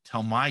basically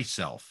tell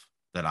myself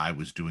that I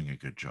was doing a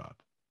good job.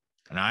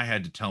 And I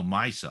had to tell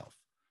myself,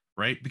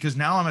 right? Because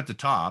now I'm at the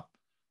top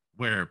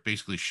where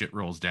basically shit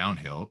rolls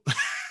downhill,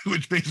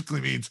 which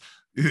basically means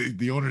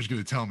the owner's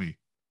going to tell me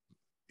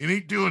it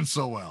ain't doing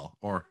so well.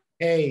 Or,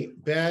 hey,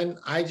 Ben,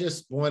 I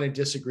just want to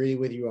disagree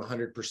with you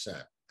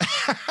 100%.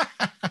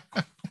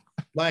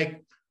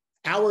 Like,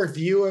 our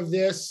view of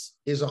this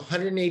is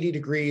 180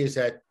 degrees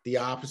at the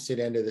opposite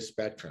end of the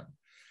spectrum.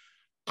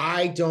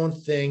 I don't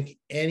think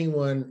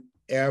anyone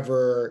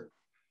ever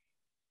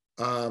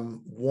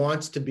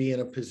wants to be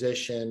in a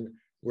position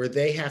where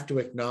they have to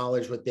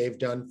acknowledge what they've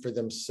done for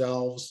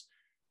themselves.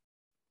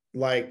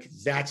 Like,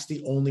 that's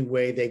the only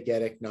way they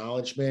get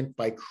acknowledgement,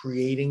 by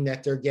creating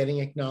that they're getting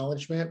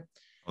acknowledgement.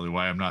 Probably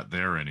why I'm not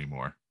there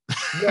anymore.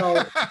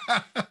 Well,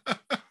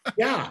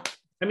 yeah.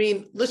 I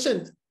mean,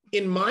 listen,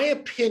 in my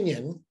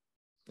opinion,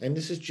 and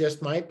this is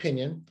just my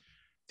opinion,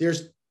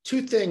 there's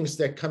two things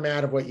that come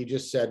out of what you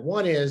just said.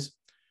 One is,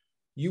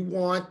 you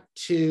want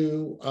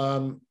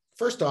to,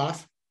 first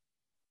off,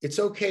 it's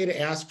okay to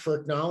ask for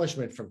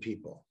acknowledgement from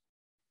people.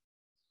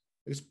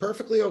 It's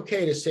perfectly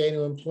okay to say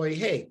to an employee,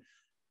 hey,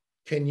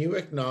 can you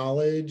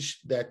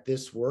acknowledge that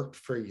this worked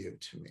for you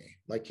to me?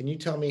 Like, can you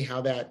tell me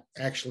how that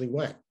actually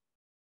went?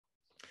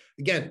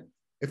 Again,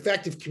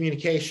 effective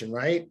communication,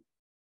 right?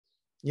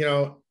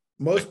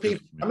 Most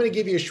people, I'm going to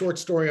give you a short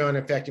story on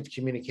effective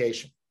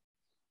communication,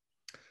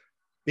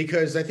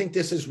 because I think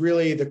this is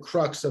really the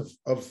crux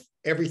of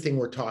everything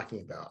we're talking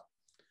about.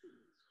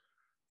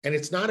 And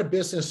it's not a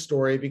business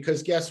story,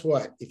 because guess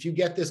what? If you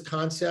get this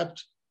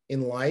concept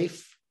in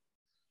life,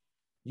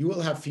 you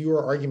will have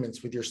fewer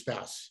arguments with your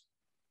spouse.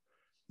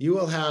 You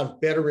will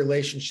have better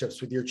relationships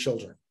with your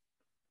children,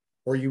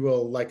 or you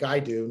will, like I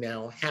do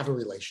now, have a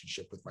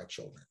relationship with my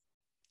children.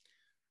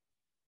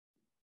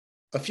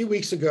 A few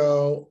weeks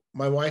ago,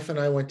 my wife and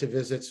I went to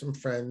visit some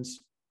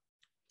friends,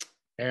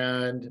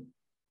 and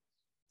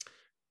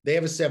they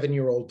have a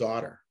 7-year-old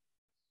daughter.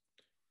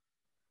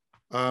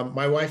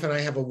 My wife and I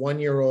have a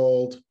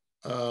 1-year-old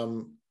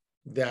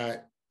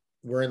that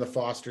we're in the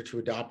foster to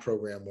adopt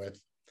program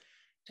with,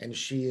 and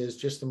she is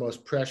just the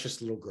most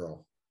precious little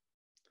girl.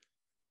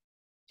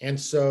 And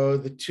so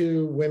the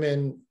two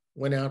women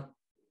went out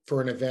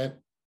for an event,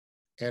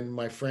 and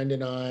my friend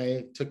and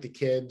I took the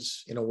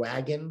kids in a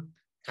wagon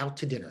out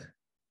to dinner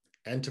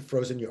and to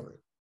frozen yogurt.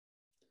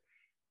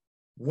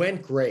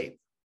 Went great.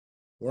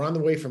 We're on the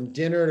way from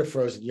dinner to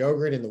frozen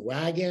yogurt in the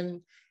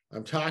wagon.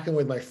 I'm talking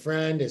with my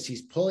friend as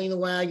he's pulling the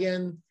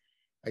wagon.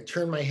 I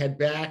turn my head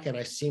back and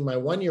I see my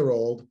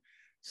 1-year-old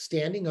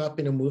standing up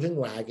in a moving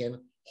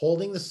wagon,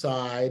 holding the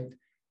side,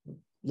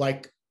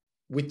 like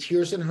with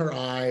tears in her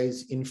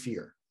eyes, in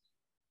fear.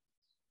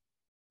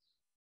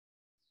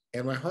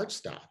 And my heart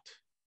stopped.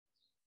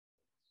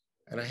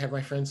 And I had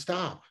my friend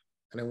stop.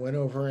 And I went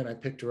over and I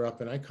picked her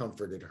up and I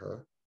comforted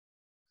her.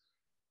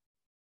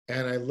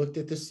 And I looked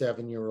at the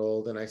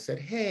 7-year-old and I said,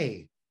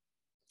 hey,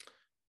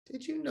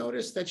 did you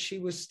notice that she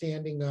was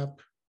standing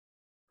up?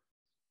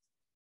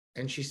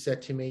 And she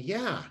said to me,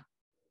 yeah,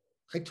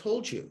 I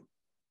told you.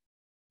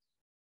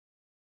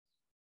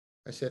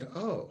 I said,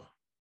 oh.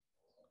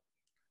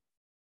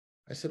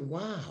 I said,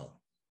 wow,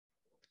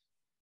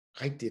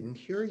 I didn't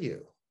hear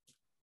you.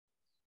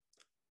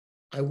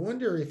 I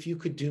wonder if you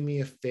could do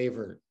me a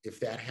favor if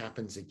that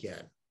happens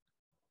again.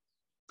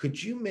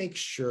 Could you make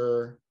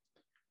sure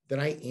that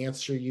I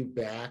answer you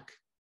back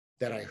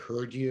that I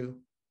heard you?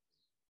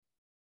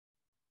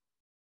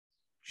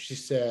 She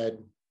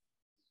said,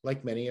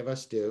 like many of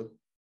us do,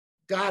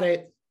 got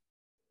it.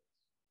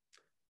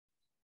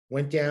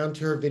 Went down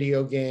to her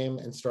video game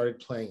and started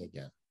playing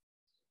again.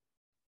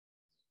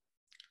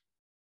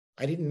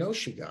 I didn't know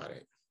she got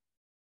it.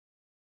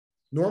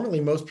 Normally,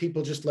 most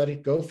people just let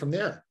it go from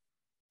there.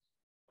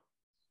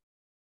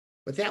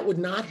 But that would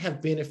not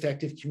have been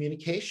effective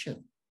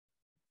communication.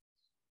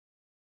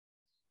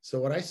 So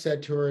what I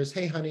said to her is,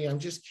 hey, honey, I'm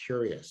just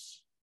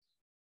curious.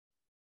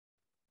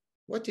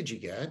 What did you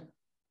get?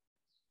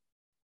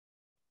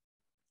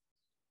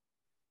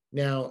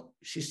 Now,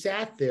 she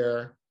sat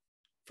there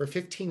for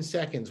 15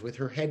 seconds with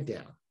her head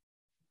down.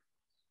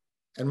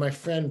 And my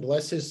friend,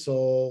 bless his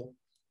soul,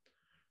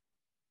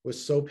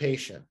 was so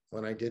patient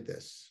when I did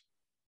this.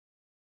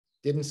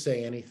 Didn't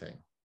say anything.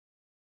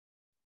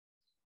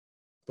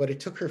 But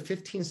it took her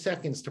 15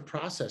 seconds to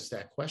process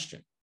that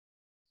question.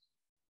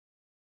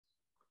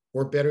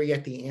 Or better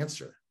yet, the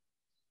answer.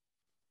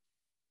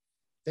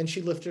 Then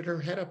she lifted her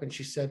head up and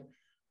she said,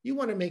 you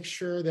want to make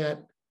sure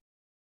that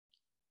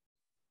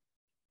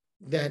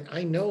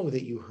I know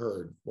that you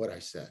heard what I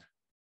said.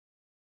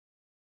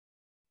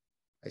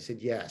 I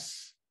said,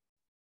 yes.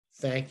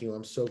 Thank you.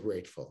 I'm so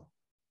grateful.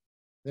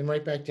 Then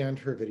right back down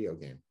to her video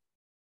game.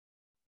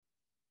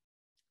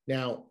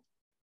 Now,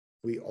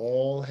 we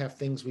all have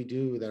things we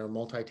do that are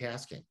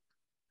multitasking.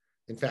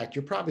 In fact,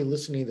 you're probably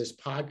listening to this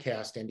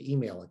podcast and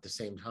email at the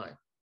same time,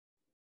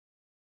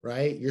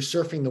 right? You're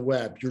surfing the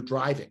web, you're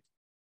driving,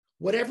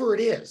 whatever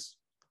it is.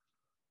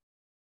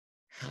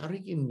 How do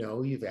you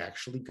know you've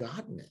actually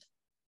gotten it?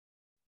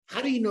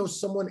 How do you know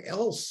someone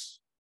else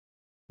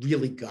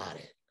really got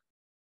it?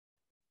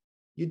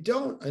 You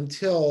don't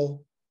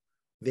until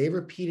they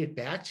repeat it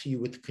back to you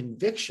with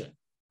conviction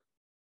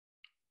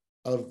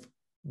of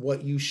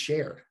what you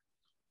shared.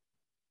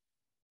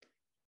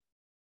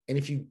 And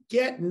if you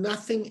get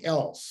nothing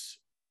else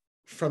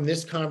from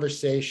this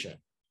conversation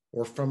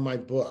or from my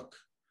book,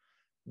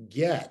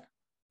 get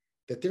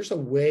that there's a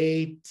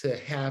way to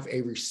have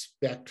a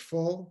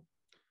respectful,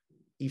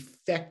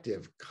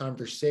 effective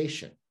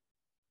conversation,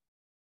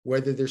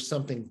 whether there's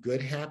something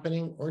good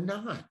happening or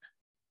not.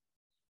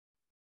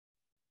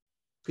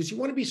 Because you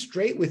want to be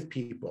straight with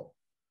people,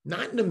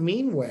 not in a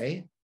mean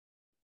way.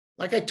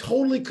 Like I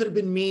totally could have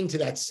been mean to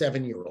that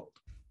 7-year-old.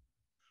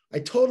 I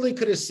totally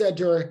could have said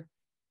to her,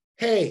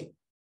 hey,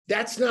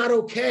 that's not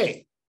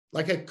okay.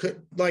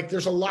 Like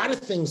there's a lot of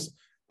things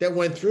that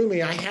went through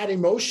me. I had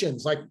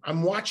emotions. Like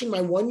I'm watching my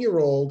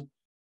 1-year-old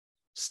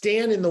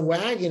stand in the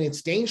wagon.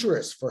 It's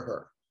dangerous for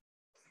her.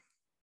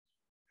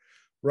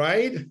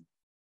 Right?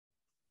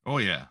 Oh,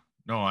 yeah.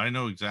 No, I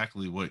know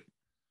exactly what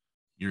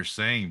you're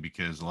saying,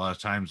 because a lot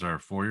of times our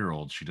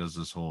 4-year-old, she does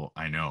this whole,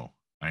 I know.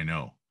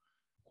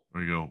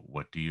 We go,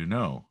 what do you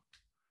know?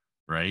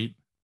 Right?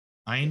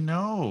 I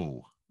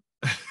know.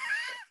 Of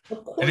And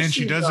then course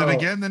she you does it know.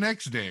 again the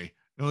next day.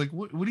 They're like,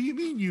 what do you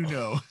mean you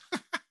know?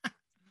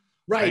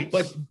 Right, Right?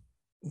 but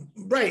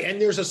right. And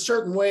there's a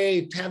certain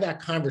way to have that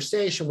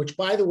conversation, which,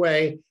 by the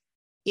way,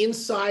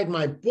 inside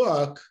my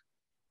book,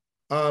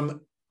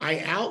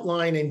 I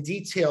outline in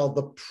detail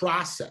the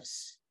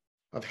process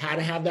of how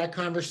to have that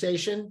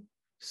conversation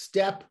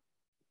step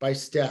by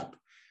step.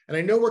 And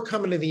I know we're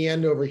coming to the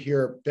end over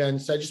here, Ben,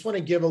 so I just want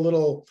to give a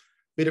little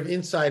bit of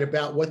insight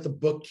about what the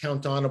book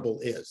Count Honorable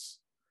is.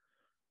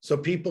 So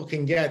people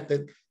can get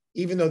that,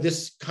 even though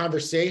this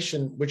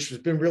conversation, which has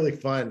been really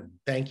fun,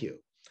 thank you,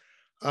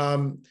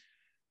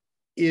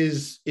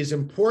 is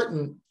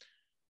important.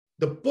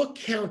 The book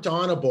Count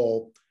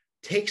Honorable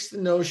takes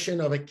the notion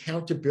of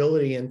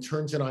accountability and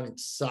turns it on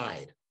its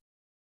side.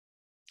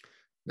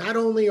 Not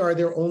only are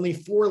there only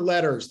 4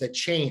 letters that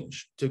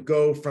change to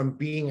go from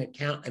being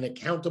an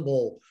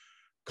accountable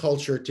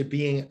culture to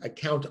being a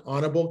count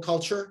honorable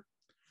culture,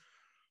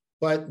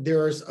 but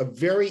there's a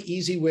very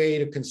easy way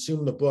to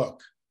consume the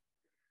book.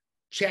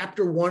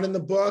 Chapter 1 in the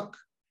book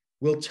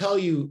will tell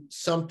you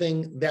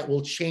something that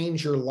will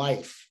change your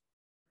life.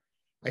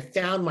 I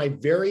found my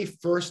very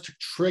first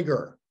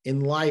trigger in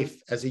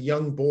life as a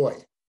young boy.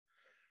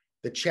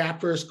 The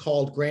chapter is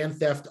called Grand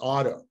Theft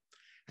Auto.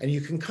 And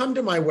you can come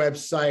to my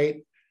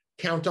website,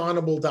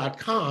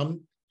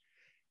 counthonorable.com,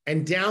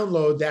 and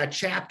download that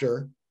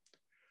chapter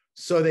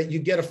so that you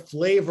get a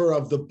flavor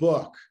of the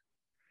book.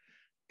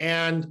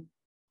 And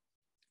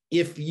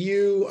if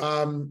you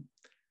have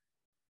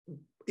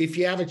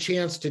a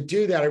chance to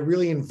do that, I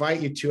really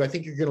invite you to. I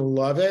think you're going to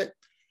love it.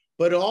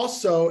 But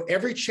also,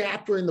 every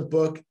chapter in the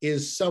book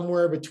is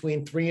somewhere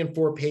between 3 and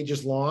 4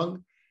 pages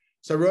long.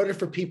 So I wrote it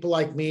for people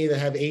like me that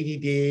have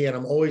ADD and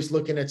I'm always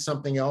looking at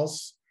something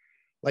else.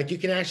 Like you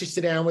can actually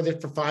sit down with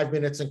it for 5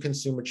 minutes and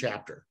consume a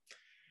chapter.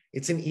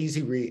 It's an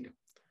easy read.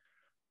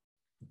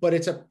 But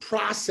it's a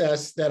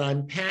process that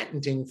I'm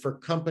patenting for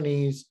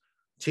companies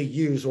to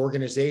use,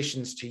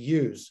 organizations to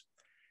use.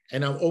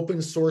 And I'm open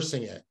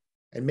sourcing it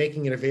and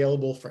making it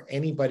available for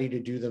anybody to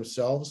do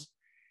themselves.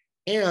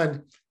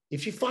 And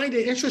if you find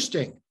it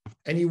interesting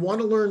and you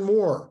want to learn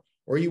more,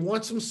 or you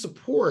want some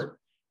support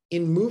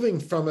in moving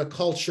from a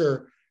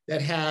culture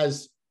that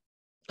has,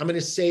 I'm going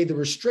to say, the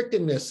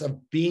restrictedness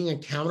of being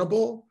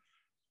accountable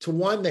to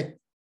one that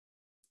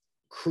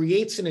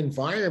creates an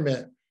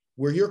environment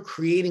where you're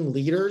creating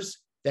leaders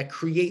that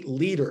create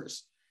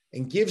leaders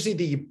and gives you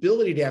the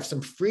ability to have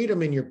some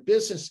freedom in your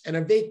business and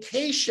a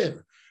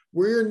vacation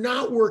where you're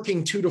not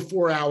working 2 to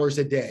 4 hours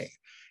a day,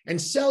 and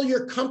sell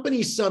your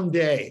company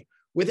someday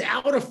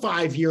without a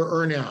 5-year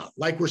earnout,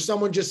 like where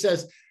someone just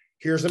says,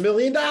 here's $1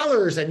 million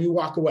and you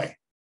walk away.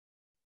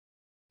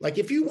 Like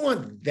if you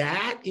want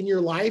that in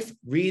your life,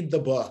 read the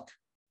book.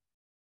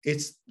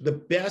 It's the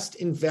best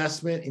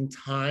investment in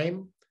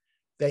time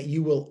that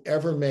you will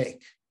ever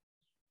make,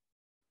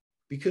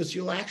 because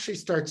you'll actually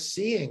start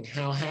seeing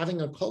how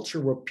having a culture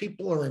where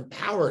people are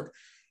empowered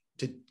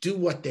to do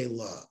what they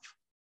love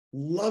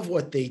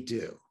what they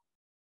do,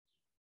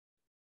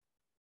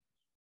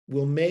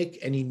 will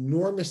make an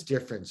enormous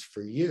difference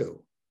for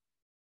you.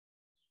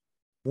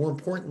 More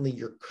importantly,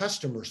 your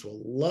customers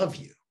will love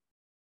you.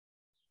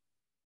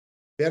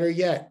 Better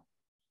yet,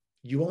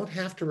 you won't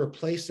have to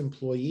replace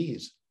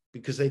employees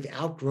because they've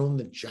outgrown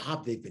the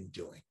job they've been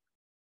doing.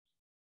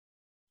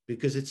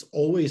 Because it's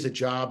always a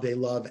job they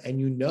love, and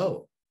you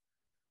know,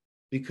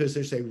 because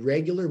there's a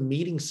regular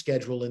meeting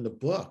schedule in the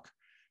book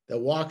that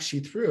walks you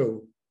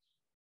through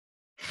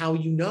how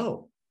you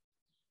know.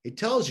 It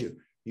tells you,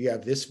 you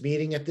have this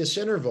meeting at this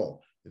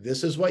interval.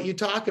 This is what you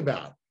talk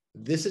about.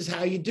 This is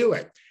how you do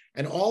it.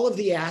 And all of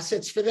the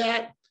assets for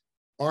that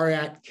are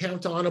at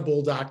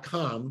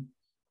counthonorable.com.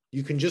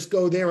 You can just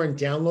go there and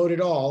download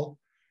it all.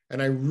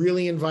 And I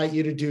really invite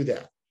you to do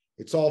that.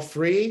 It's all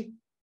free,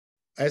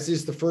 as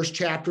is the first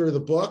chapter of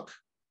the book.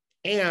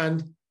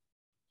 And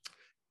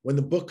when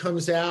the book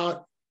comes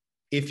out,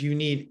 if you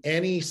need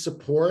any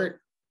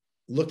support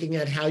looking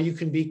at how you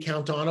can be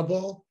Count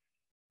Honorable,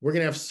 we're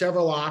going to have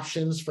several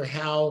options for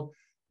how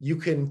you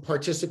can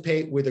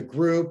participate with a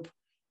group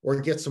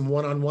or get some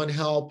one-on-one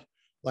help.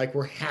 Like,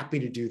 we're happy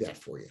to do that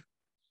for you.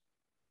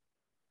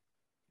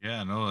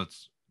 Yeah, no,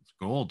 it's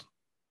gold.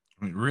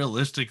 I mean,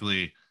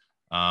 realistically,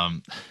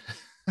 I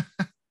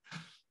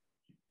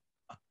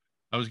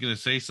was going to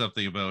say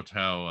something about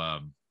how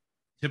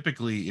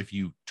typically if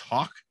you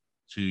talk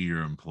to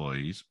your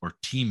employees or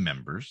team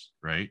members,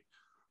 right?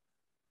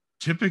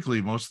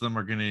 Typically, most of them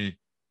are going to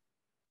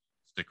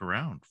stick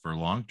around for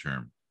long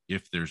term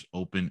if there's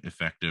open,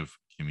 effective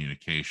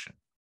communication,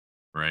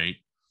 right?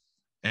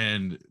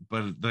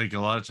 But like a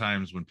lot of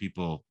times when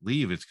people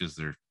leave, it's because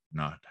they're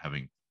not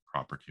having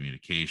proper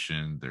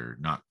communication. They're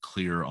not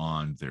clear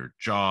on their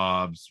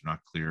jobs, they're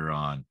not clear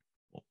on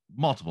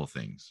multiple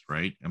things,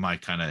 right? Am I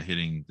kind of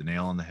hitting the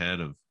nail on the head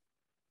of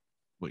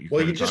what you're Well,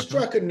 kind you of just talking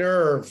about? struck a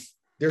nerve.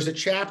 There's a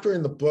chapter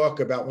in the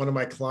book about one of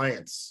my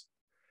clients.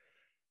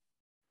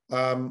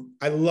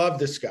 I love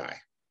this guy.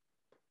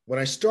 When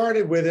I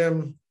started with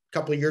him a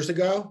couple of years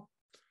ago,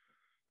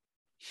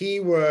 he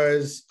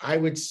was, I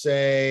would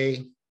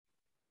say,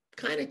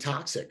 kind of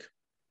toxic.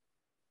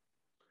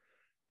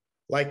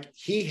 Like,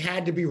 he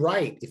had to be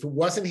right. If it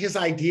wasn't his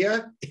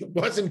idea, it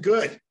wasn't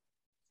good.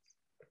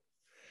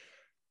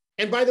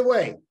 And by the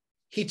way,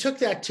 he took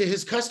that to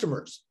his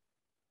customers.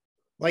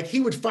 Like,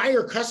 he would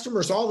fire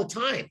customers all the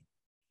time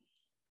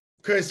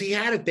because he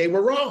had it. They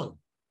were wrong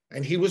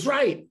and he was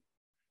right.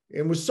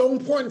 It was so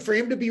important for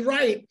him to be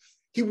right.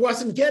 He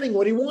wasn't getting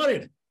what he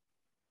wanted.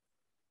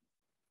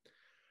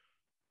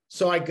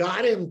 So I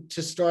got him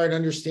to start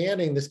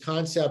understanding this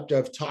concept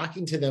of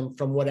talking to them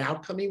from what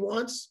outcome he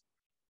wants.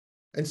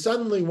 And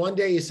suddenly one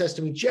day he says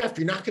to me, Jeff,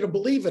 you're not going to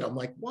believe it. I'm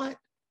like, what?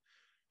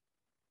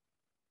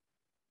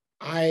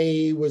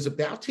 I was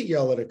about to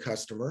yell at a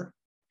customer.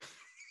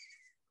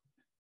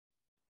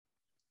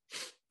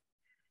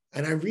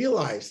 And I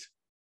realized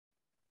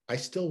I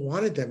still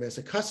wanted them as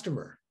a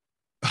customer.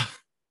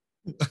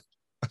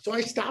 So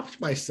I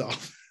stopped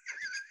myself.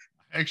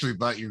 I actually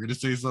thought you were going to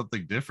say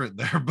something different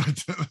there,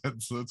 but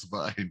that's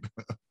fine.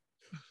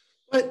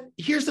 But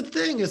here's the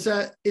thing, is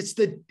that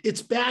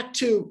it's back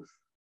to,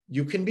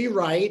 you can be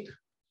right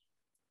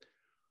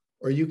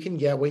or you can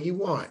get what you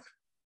want.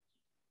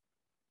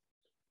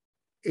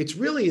 It's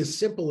really as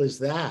simple as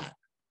that.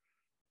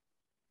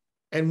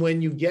 And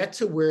when you get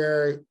to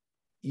where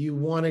you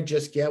want to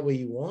just get what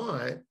you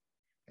want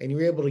and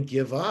you're able to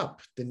give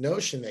up the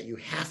notion that you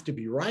have to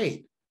be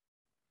right,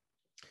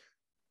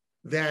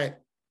 that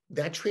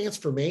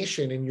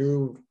transformation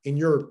in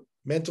your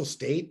mental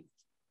state,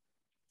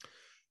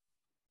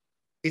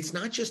 it's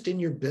not just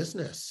in your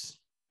business,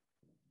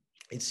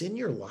 it's in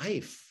your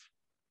life.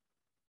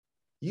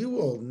 You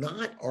will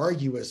not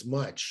argue as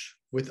much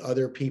with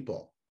other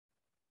people.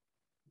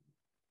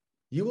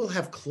 You will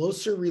have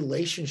closer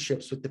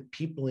relationships with the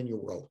people in your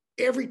world.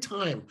 Every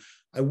time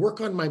I work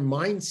on my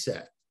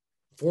mindset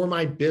for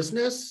my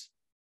business,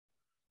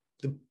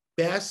 the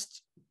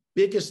best,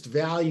 biggest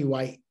value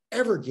I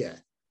ever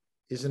get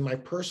is in my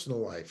personal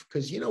life.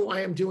 Because you know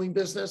why I'm doing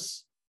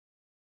business?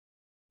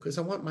 Because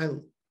I want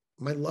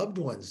my loved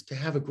ones to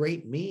have a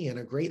great me and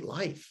a great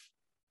life.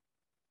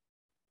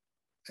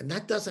 And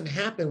that doesn't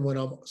happen when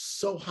I'm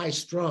so high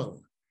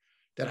strung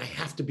that I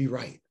have to be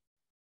right.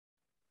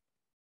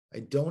 I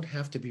don't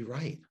have to be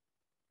right.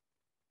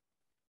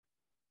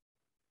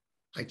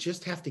 I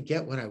just have to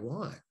get what I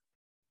want.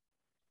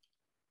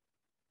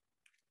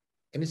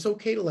 And it's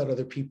okay to let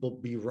other people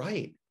be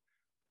right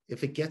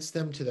if it gets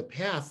them to the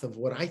path of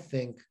what I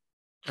think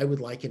I would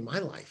like in my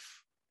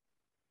life.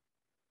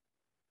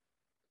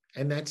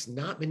 And that's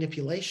not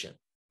manipulation.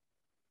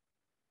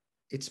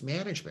 It's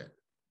management.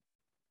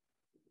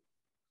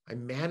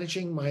 I'm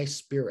managing my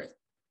spirit.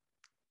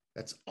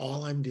 That's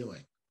all I'm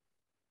doing.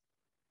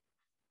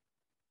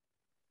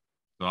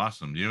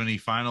 Awesome. Do you have any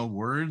final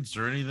words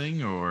or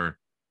anything, or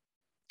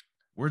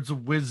words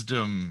of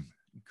wisdom,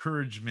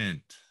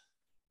 encouragement?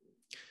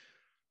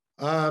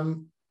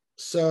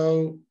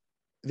 So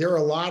there are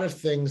a lot of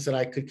things that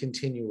I could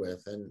continue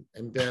with.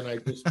 And Ben, I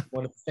just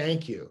want to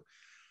thank you.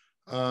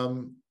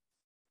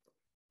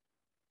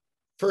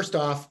 First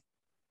off,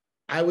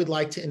 I would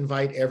like to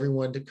invite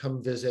everyone to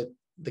come visit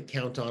the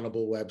Count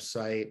Honorable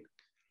website.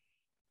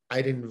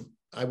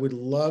 I would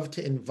love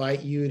to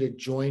invite you to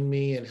join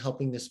me in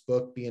helping this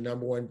book be a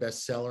 #1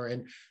 bestseller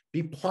and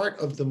be part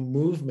of the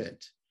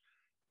movement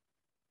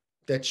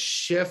that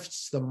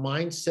shifts the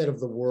mindset of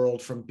the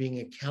world from being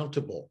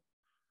accountable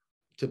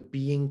to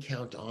being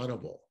count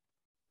honorable.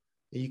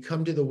 You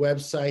come to the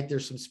website,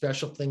 there's some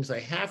special things I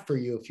have for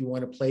you if you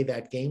want to play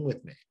that game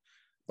with me.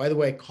 By the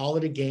way, call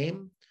it a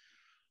game,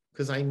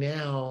 because I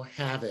now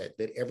have it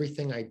that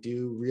everything I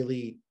do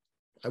really,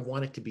 I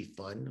want it to be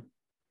fun.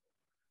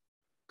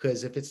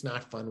 Because if it's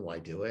not fun, why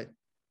do it?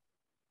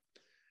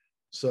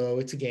 So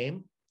it's a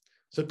game.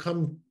 So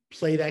come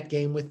play that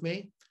game with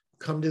me.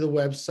 Come to the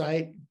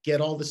website,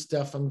 get all the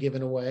stuff I'm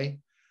giving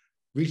away.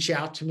 Reach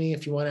out to me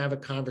if you want to have a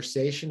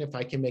conversation, if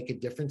I can make a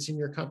difference in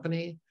your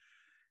company.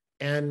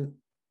 And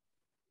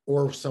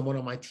or someone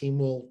on my team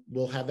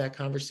will have that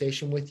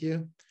conversation with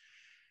you.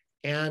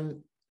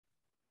 And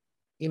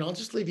I'll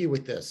just leave you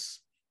with this.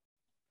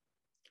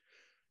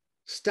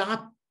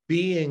 Stop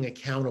being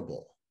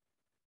accountable.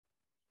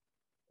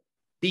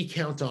 Be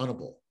count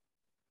honorable.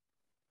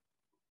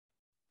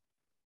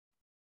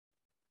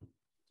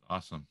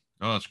 Awesome.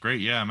 Oh, that's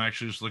great. Yeah, I'm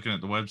actually just looking at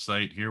the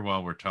website here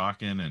while we're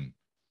talking, and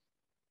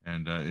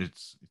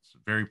it's a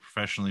very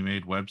professionally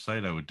made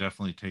website. I would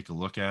definitely take a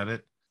look at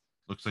it.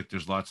 Looks like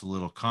there's lots of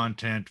little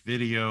content,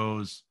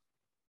 videos.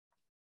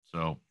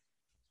 So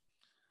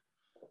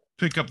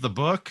pick up the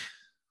book.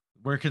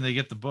 Where can they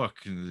get the book?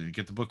 Can they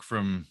get the book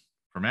from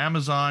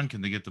Amazon?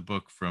 Can they get the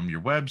book from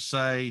your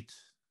website?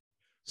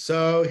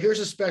 So here's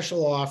a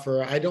special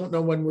offer. I don't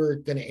know when we're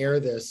going to air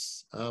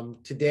this.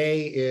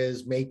 Today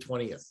is May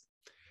 20th.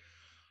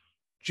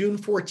 June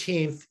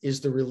 14th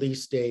is the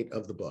release date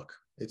of the book.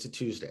 It's a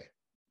Tuesday.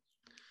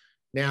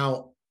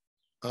 Now,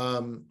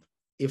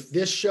 if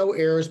this show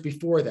airs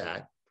before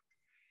that,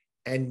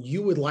 and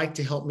you would like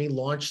to help me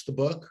launch the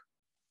book,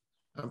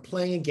 I'm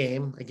playing a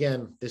game,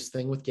 again, this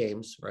thing with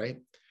games, right?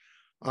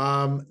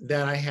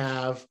 That I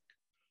have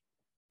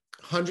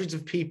hundreds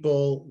of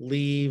people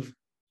leave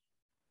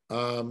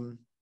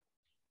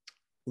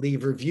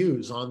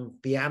reviews on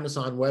the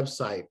Amazon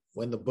website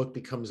when the book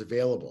becomes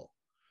available.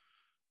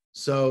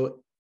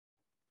 So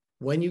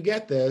when you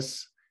get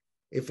this,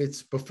 if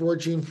it's before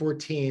June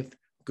 14th,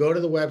 go to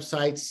the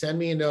website, send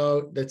me a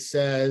note that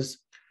says,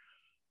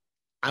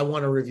 I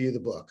want to review the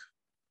book.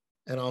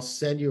 And I'll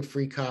send you a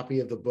free copy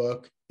of the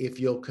book if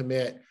you'll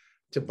commit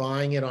to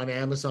buying it on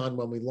Amazon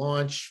when we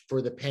launch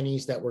for the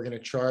pennies that we're going to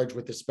charge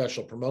with the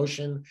special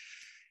promotion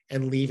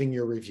and leaving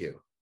your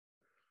review.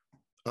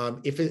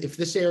 If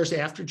this airs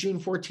after June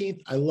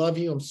 14th, I love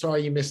you. I'm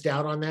sorry you missed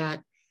out on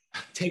that.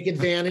 Take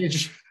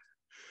advantage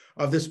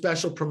of the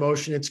special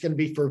promotion. It's going to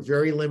be for a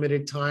very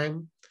limited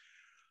time.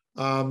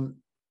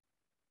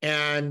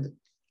 And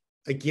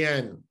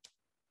again,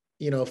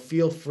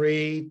 feel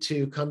free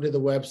to come to the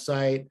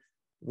website.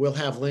 We'll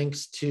have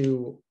links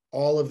to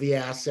all of the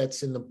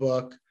assets in the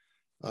book.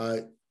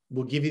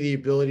 We'll give you the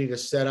ability to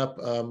set up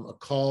a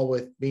call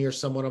with me or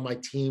someone on my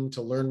team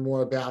to learn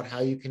more about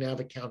how you can have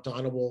a count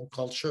honorable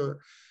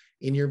culture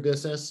in your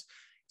business.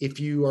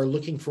 If you are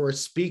looking for a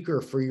speaker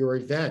for your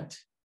event,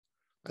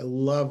 I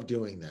love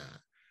doing that.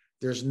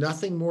 There's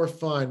nothing more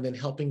fun than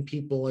helping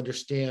people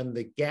understand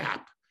the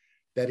gap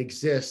that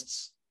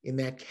exists in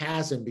that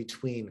chasm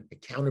between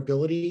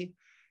accountability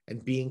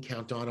and being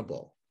count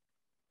honorable.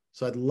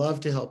 So I'd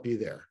love to help you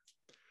there.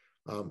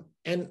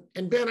 And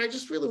Ben, I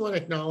just really want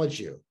to acknowledge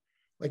you.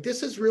 Like,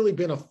 this has really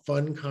been a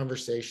fun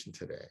conversation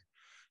today.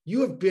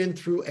 You have been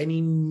through an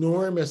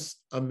enormous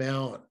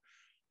amount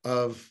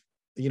of,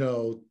 I'm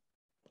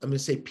going to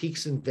say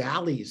peaks and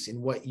valleys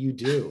in what you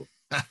do.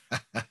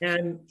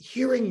 And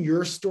hearing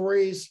your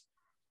stories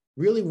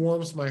really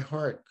warms my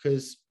heart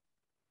because,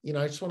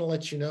 I just want to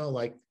let you know,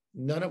 like,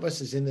 none of us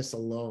is in this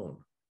alone.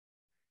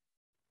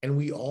 And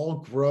we all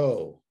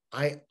grow.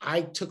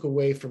 I took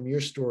away from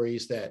your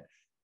stories that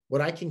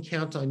what I can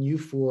count on you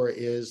for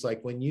is,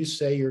 like, when you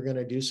say you're going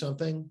to do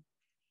something,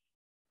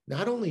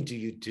 not only do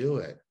you do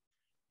it,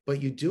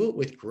 but you do it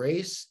with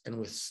grace and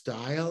with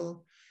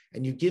style,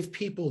 and you give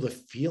people the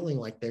feeling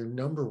like they're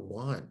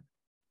 #1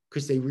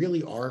 because they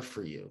really are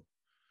for you.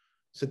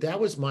 So that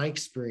was my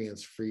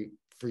experience for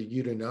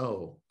you to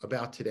know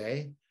about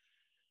today.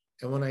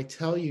 And when I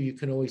tell you, you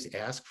can always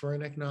ask for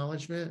an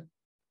acknowledgement,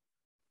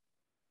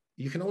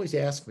 you can always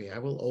ask me. I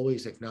will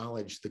always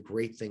acknowledge the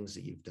great things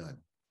that you've done.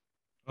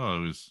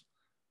 Oh, it was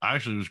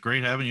Actually, it was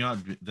great having you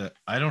on.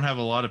 I don't have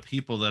a lot of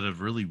people that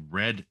have really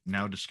read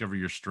Now Discover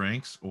Your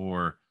Strengths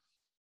or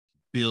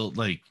build,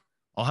 like,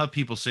 I'll have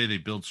people say they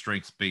build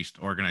strengths-based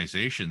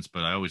organizations,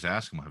 but I always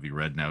ask them, have you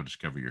read Now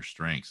Discover Your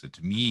Strengths? And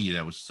to me,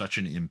 that was such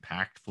an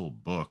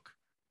impactful book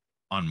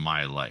on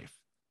my life.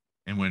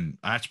 And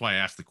that's why I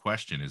asked the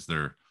question,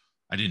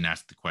 I didn't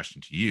ask the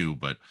question to you,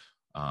 but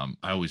I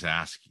always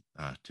ask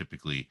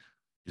typically,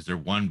 is there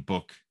one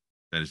book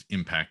that has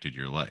impacted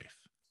your life?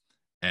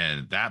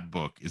 And that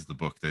book is the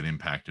book that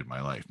impacted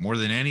my life more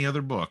than any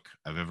other book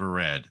I've ever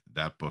read.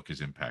 That book has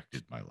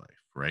impacted my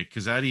life, right?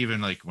 Because that, even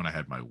like when I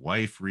had my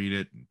wife read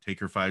it and take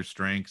her 5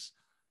 strengths,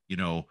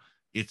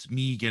 it's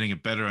me getting a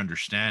better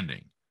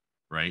understanding,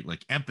 right?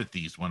 Like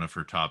empathy is one of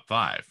her top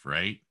 5,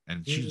 right?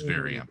 And she's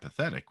very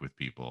empathetic with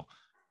people.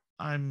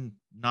 I'm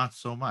not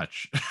so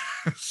much.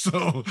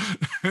 So,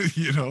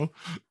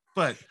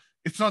 but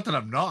it's not that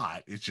I'm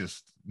not, it's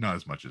just not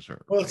as much as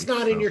her. Well, it's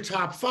not in your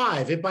top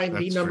 5. It might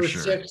be number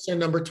 6 or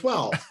number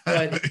 12,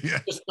 but Yeah.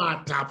 it's just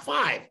not top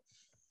 5.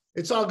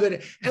 It's all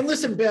good. And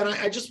listen, Ben,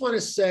 I just want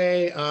to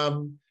say,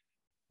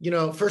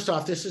 first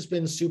off, this has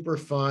been super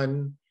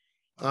fun.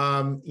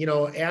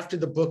 After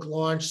the book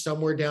launch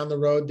somewhere down the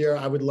road there,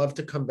 I would love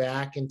to come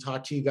back and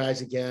talk to you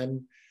guys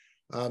again,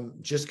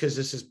 just because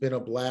this has been a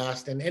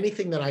blast. And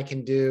anything that I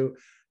can do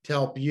to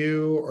help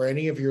you or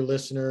any of your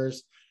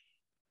listeners,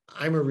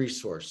 I'm a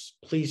resource.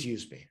 Please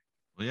use me.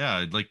 Well,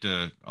 yeah,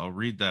 I'll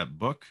read that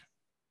book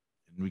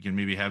and we can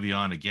maybe have you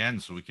on again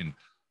so we can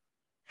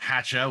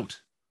hatch out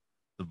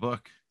the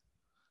book.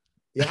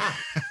 Yeah,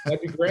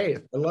 that'd be great.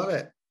 I love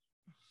it.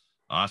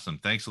 Awesome.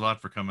 Thanks a lot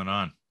for coming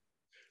on.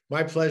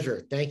 My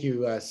pleasure. Thank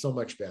you so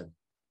much, Ben.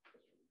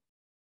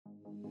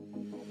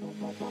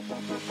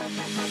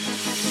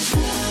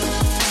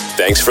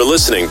 Thanks for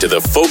listening to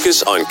the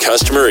Focus on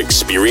Customer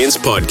Experience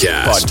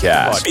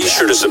podcast. Be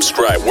sure to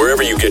subscribe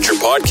wherever you get your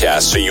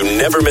podcasts so you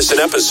never miss an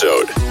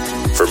episode.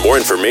 For more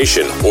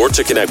information or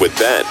to connect with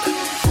Ben,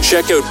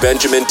 check out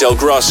Benjamin Del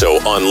Grosso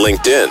on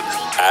LinkedIn,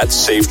 at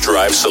Safe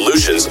Drive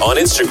Solutions on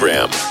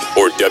Instagram,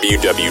 or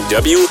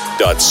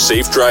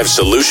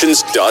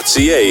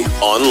www.safedrivesolutions.ca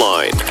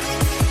online.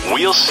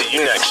 We'll see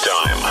you next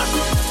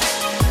time.